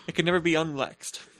something, it can never be unlexed.